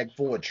trash bag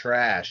full of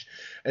trash,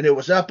 and it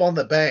was up on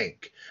the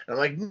bank. And I'm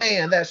like,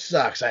 man, that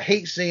sucks. I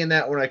hate seeing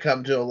that when I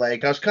come to a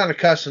lake. I was kind of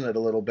cussing it a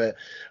little bit,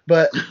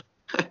 but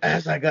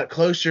as I got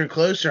closer and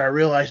closer, I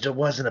realized it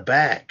wasn't a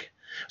bag.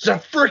 It's a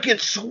freaking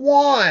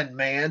swan,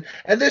 man.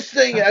 And this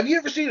thing, have you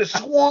ever seen a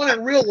swan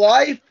in real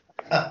life?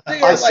 They I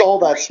are like saw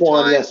that 3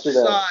 swan times the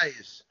yesterday.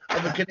 size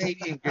of a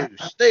Canadian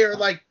goose. They are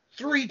like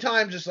 3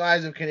 times the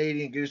size of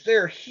Canadian goose. They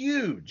are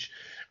huge.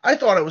 I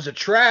thought it was a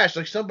trash,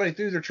 like somebody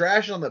threw their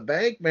trash on the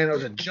bank. Man, it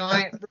was a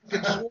giant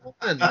freaking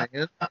swan,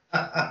 man.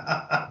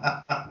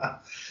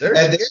 They're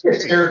And they get scary.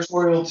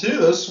 territorial too.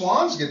 Those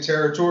swans get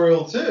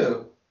territorial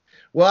too.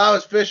 Well, I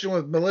was fishing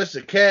with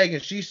Melissa Keg,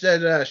 and she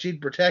said she'd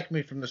protect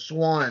me from the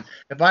swan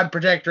if I'd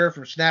protect her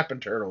from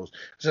snapping turtles.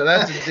 So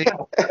that's a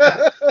deal.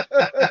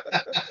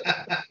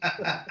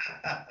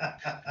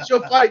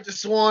 She'll fight the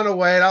swan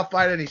away, and I'll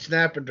fight any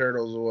snapping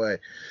turtles away.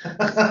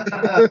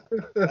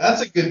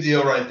 That's a good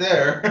deal right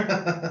there.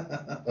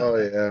 Oh,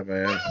 yeah,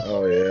 man.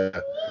 Oh, yeah.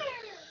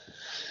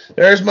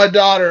 There's my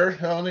daughter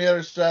on the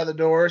other side of the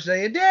door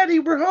saying, Daddy,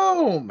 we're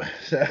home.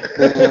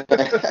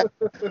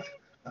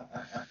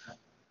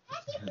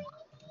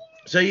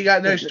 So you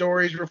got no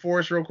stories for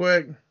us real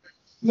quick?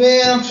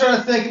 Man, I'm trying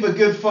to think of a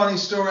good funny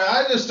story.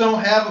 I just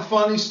don't have a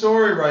funny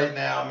story right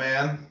now,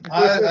 man.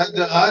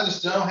 I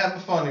just don't have a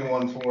funny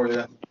one for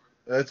you.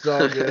 That's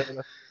all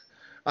good.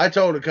 I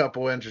told a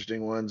couple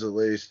interesting ones at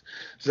least.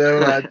 So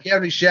do you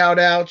have any shout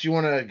outs? You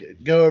want to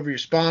go over your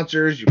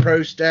sponsors, your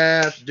pro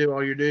staffs, do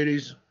all your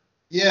duties?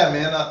 Yeah,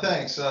 man.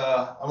 Thanks.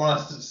 I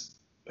want to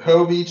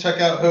Hobie.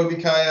 Check out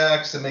Hobie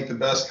kayaks. They make the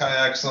best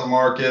kayaks on the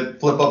market.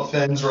 Flip up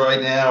fins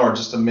right now are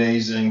just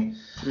amazing.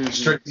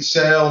 Strictly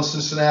Sail in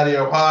Cincinnati,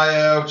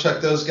 Ohio.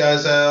 Check those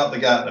guys out. They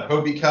got the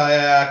Hobie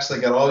kayaks. They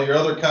got all your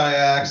other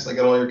kayaks. They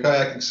got all your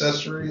kayak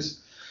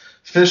accessories.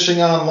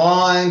 Fishing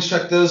Online.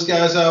 Check those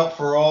guys out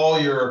for all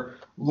your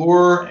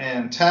lure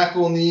and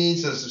tackle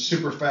needs. As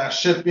super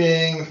fast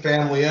shipping,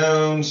 family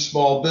owned,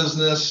 small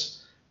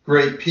business,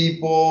 great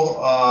people.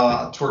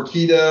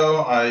 Torpedo.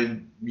 I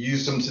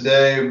used them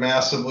today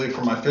massively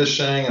for my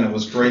fishing, and it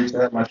was great to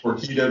have my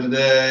Torpedo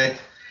today.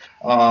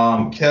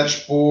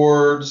 Catch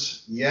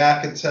boards,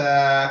 Yak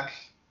Attack,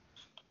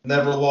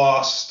 never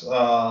lost.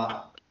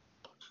 I'm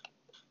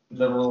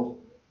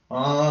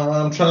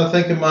trying to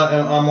think of my.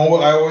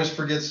 I always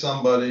forget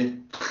somebody.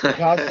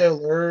 Picasso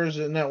Lures,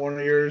 isn't that one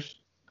of yours?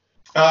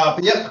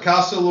 But yeah,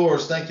 Picasso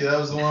Lures. Thank you. That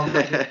was the one.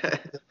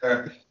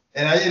 There.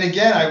 And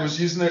again, I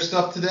was using their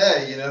stuff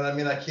today. You know what I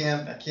mean? I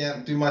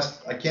can't do my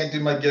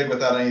gig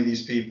without any of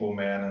these people,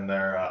 man. And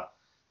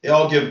they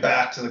all give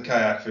back to the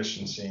kayak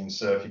fishing scene.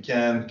 So if you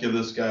can, give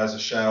those guys a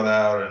shout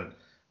out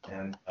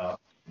and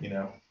give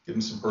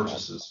them some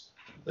purchases.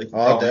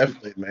 Oh,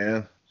 definitely,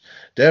 man.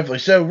 Definitely.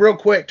 So real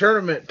quick,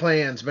 tournament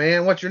plans,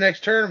 man. What's your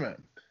next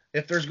tournament?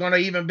 If there's going to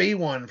even be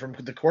one from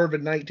the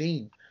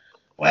COVID-19.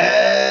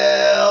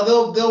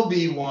 Well, there'll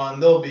be one.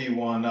 There'll be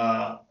one.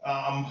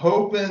 I'm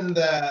hoping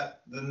that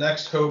the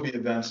next Hobie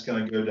event's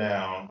going to go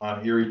down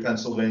on Erie,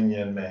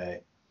 Pennsylvania in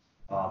May.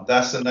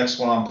 That's the next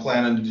one I'm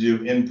planning to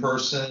do in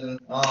person.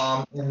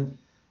 And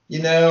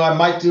I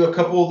might do a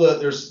couple.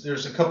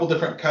 There's a couple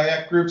different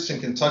kayak groups in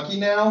Kentucky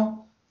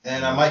now,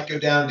 and I might go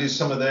down and do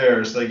some of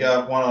theirs. They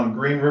got one on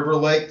Green River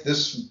Lake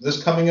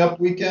this coming up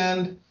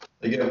weekend.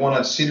 They got one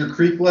at Cedar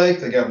Creek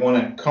Lake. They got one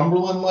at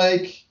Cumberland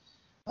Lake.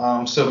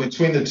 So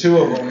between the two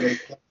of them, they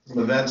got some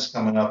events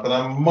coming up, and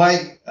I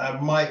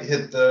might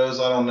hit those.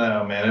 I don't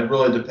know, man. It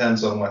really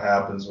depends on what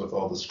happens with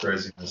all this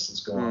craziness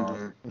that's going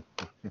on.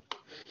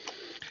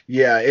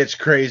 Yeah, it's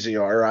crazy,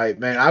 all right,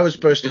 man. I was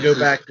supposed to go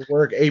back to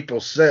work April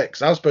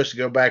 6th. I was supposed to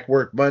go back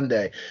work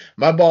Monday.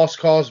 My boss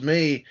calls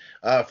me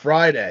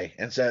Friday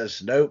and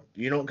says, nope,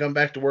 you don't come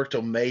back to work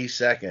till May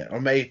 2nd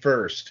or May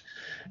 1st.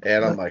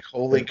 And I'm like,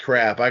 holy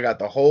crap, I got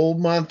the whole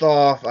month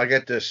off. I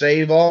get to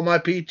save all my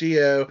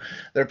PTO.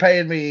 They're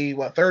paying me,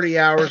 30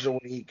 hours a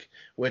week,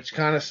 which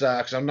kind of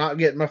sucks. I'm not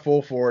getting my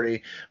full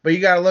 40. But you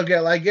got to look at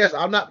it like this.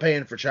 I'm not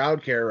paying for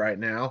childcare right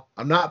now.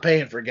 I'm not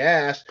paying for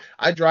gas.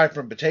 I drive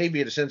from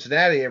Batavia to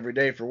Cincinnati every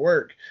day for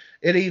work.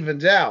 It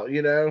evens out,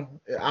 you know.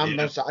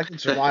 I can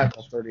survive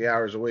on 30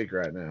 hours a week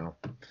right now.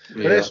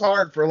 But it's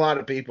hard for a lot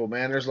of people,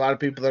 man. There's a lot of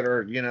people that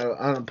are,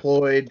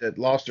 unemployed, that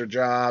lost their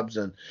jobs,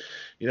 and,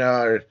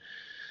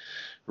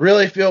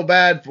 really feel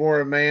bad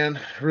for him, man.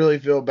 Really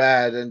feel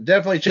bad. And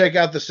definitely check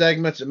out the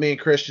segments that me and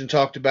Christian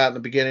talked about in the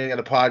beginning of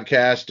the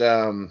podcast.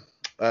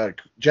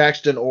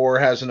 Jackson Orr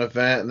has an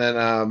event, and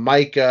then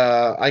Mike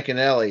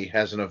Iconelli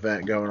has an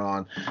event going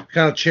on,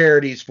 kind of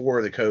charities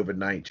for the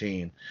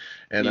COVID-19.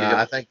 And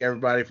I thank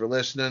everybody for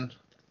listening.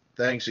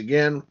 Thanks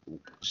again.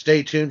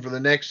 Stay tuned for the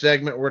next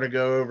segment. We're going to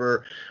go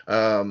over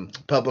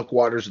public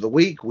waters of the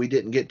week. We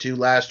didn't get to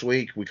last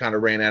week. We kind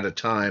of ran out of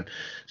time.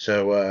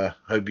 So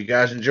hope you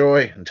guys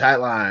enjoy, and tight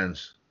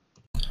lines.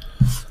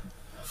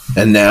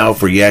 And now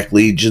for Yak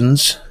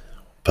Legion's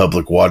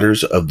public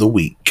waters of the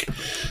week.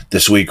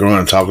 This week we're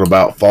going to talk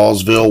about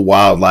Fallsville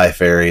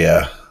Wildlife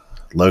Area,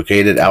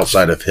 located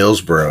outside of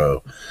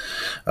Hillsboro.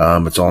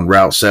 It's on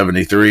Route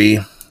 73.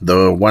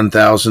 The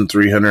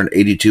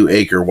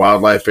 1,382-acre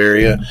wildlife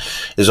area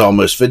is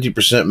almost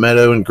 50%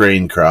 meadow and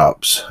grain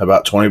crops.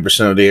 About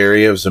 20% of the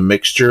area is a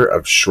mixture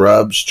of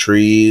shrubs,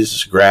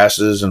 trees,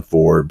 grasses, and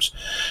forbs,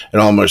 and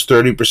almost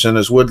 30%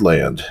 is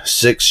woodland.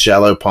 6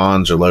 shallow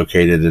ponds are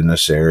located in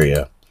this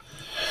area.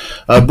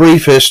 A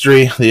brief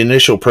history. The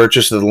initial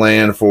purchase of the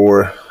land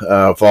for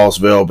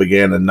Fallsville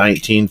began in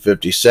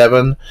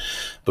 1957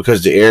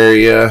 because the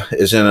area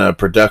is in a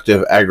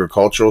productive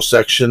agricultural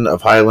section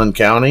of Highland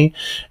County.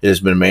 It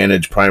has been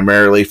managed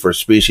primarily for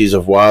species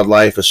of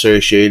wildlife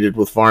associated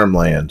with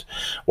farmland.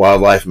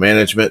 Wildlife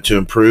management to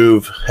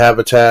improve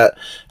habitat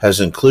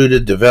has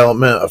included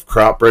development of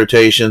crop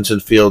rotations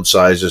and field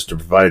sizes to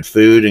provide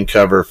food and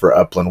cover for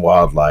upland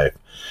wildlife.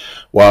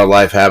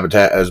 Wildlife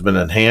habitat has been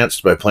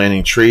enhanced by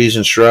planting trees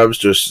and shrubs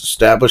to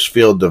establish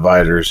field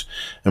dividers,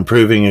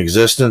 improving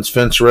existing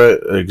fence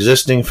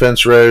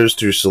rows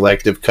through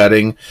selective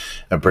cutting,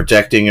 and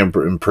protecting and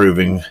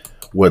improving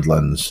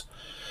woodlands.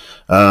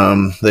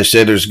 They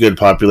say there's a good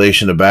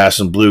population of bass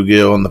and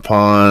bluegill in the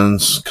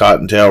ponds,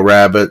 cottontail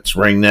rabbits,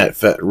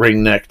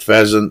 ring-necked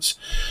pheasants,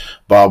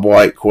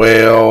 bobwhite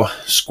quail,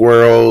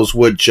 squirrels,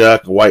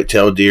 woodchuck,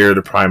 white-tailed deer,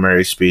 the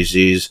primary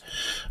species.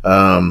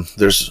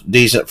 There's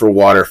decent for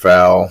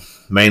waterfowl,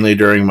 mainly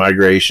during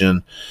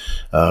migration.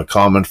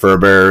 Common fur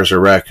bearers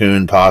are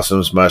raccoon,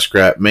 possums,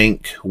 muskrat,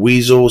 mink,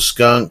 weasel,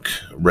 skunk,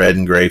 red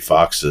and gray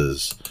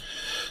foxes.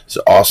 It's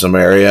an awesome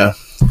area.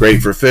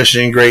 Great for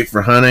fishing, great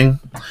for hunting.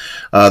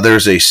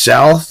 There's a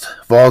South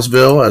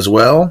Fallsville as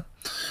well.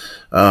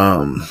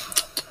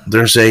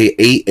 There's a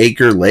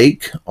 8-acre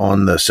lake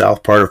on the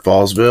south part of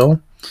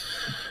Fallsville.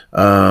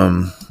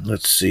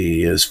 Let's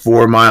see, is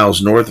 4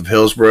 miles north of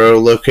Hillsboro,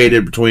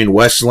 located between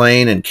West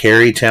Lane and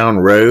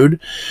Carytown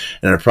Road,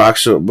 and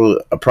approximately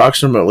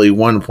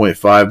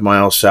 1.5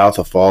 miles south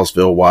of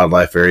Fallsville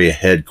Wildlife Area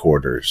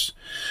headquarters.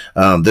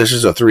 This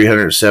is a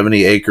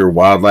 370-acre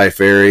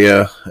wildlife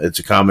area. It's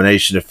a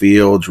combination of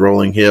fields,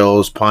 rolling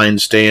hills, pine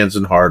stands,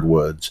 and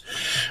hardwoods.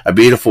 A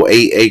beautiful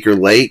 8-acre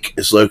lake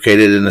is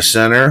located in the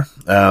center.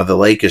 The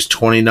lake is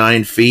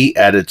 29 feet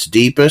at its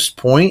deepest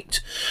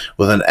point,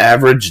 with an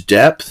average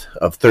depth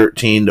of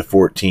 13 to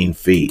 14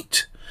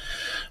 feet.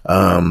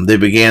 They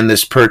began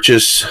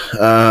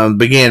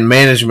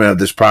management of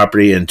this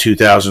property in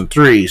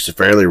 2003, so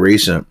fairly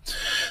recent.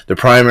 The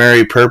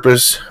primary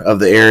purpose of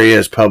the area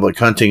is public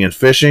hunting and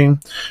fishing,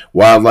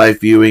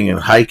 wildlife viewing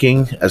and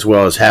hiking, as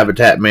well as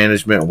habitat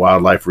management and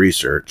wildlife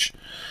research.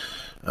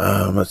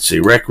 Let's see,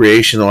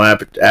 recreational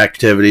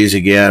activities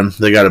again.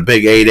 They got a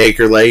big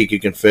 8-acre lake you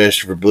can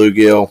fish for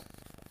bluegill,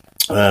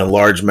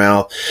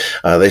 largemouth.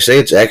 They say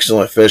it's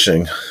excellent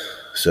fishing.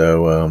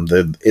 So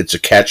it's a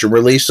catch and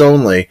release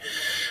only.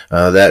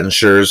 That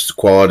ensures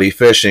quality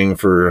fishing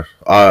for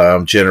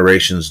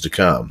generations to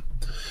come.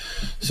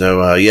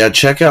 So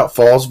check out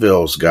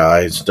Fallsville's,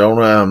 guys.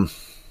 Don't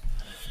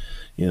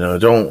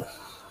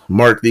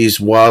mark these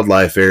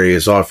wildlife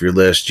areas off your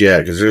list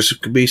yet, because there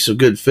could be some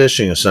good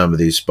fishing in some of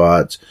these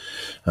spots.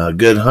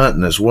 Good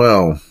hunting as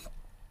well.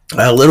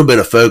 A little bit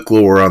of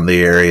folklore on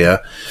the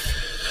area.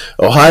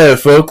 Ohio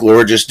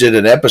Folklore just did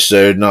an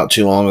episode not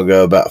too long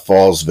ago about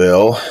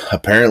Fallsville.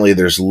 Apparently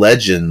there's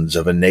legends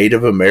of a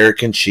Native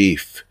American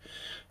chief.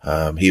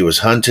 He was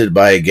hunted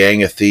by a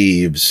gang of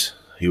thieves.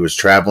 He was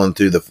traveling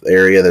through the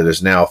area that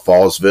is now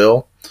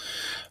Fallsville.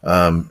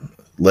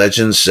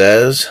 Legend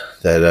says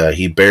that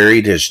he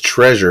buried his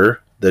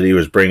treasure that he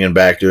was bringing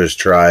back to his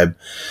tribe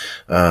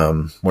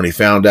when he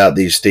found out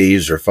these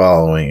thieves were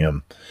following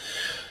him.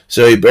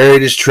 So he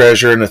buried his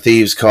treasure, and the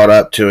thieves caught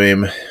up to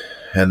him,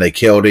 and they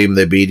killed him.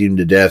 They beat him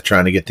to death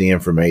trying to get the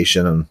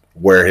information on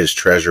where his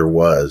treasure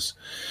was.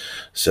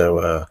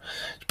 So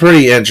it's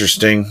pretty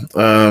interesting.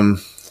 I'm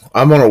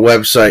on a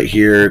website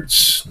here.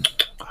 It's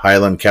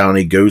Highland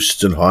County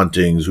Ghosts and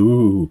Hauntings.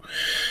 Ooh.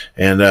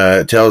 And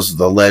it tells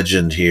the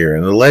legend here.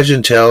 And the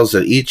legend tells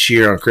that each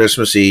year on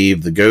Christmas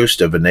Eve, the ghost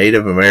of a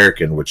Native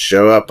American would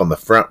show up on the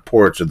front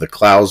porch of the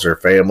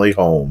Clouser family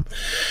home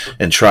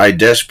and try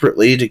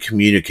desperately to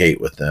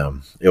communicate with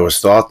them. It was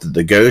thought that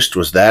the ghost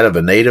was that of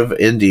a native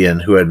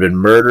Indian who had been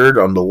murdered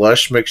on the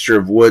lush mixture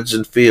of woods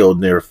and field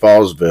near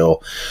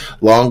Fallsville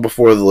long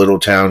before the little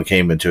town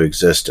came into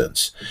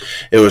existence.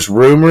 It was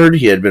rumored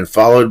he had been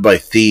followed by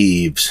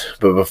thieves,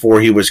 but before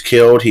he was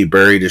killed, he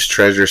buried his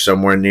treasure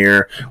somewhere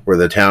near where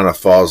the town of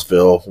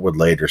Fallsville would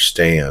later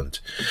stand.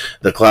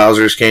 The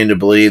Clousers came to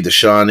believe the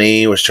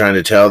Shawnee was trying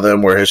to tell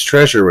them where his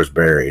treasure was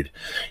buried,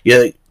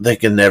 yet they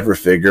could never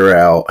figure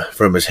out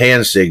from his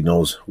hand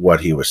signals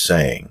what he was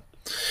saying.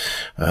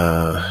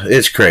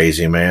 It's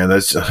crazy, man.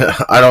 That's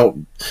I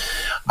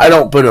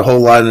don't put a whole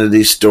lot into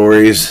these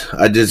stories.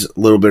 I did a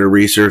little bit of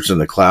research on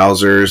the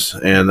Clousers,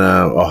 and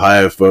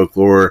Ohio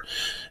folklore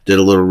did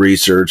a little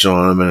research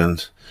on them,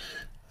 and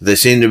they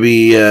seem to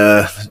be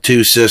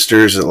two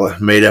sisters that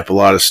made up a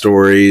lot of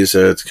stories.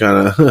 So it's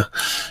kind of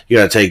you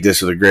got to take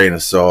this with a grain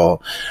of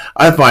salt.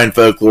 I find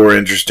folklore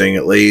interesting,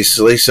 at least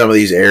some of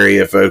these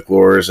area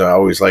folklores. I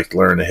always like to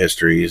learn the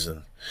histories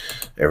and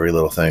every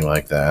little thing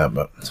like that.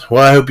 But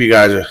well, I hope you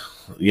guys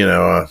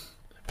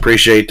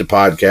appreciate the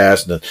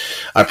podcast, and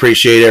I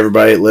appreciate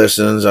everybody that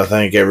listens. I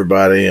thank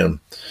everybody, and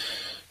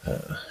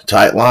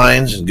tight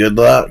lines and good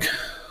luck.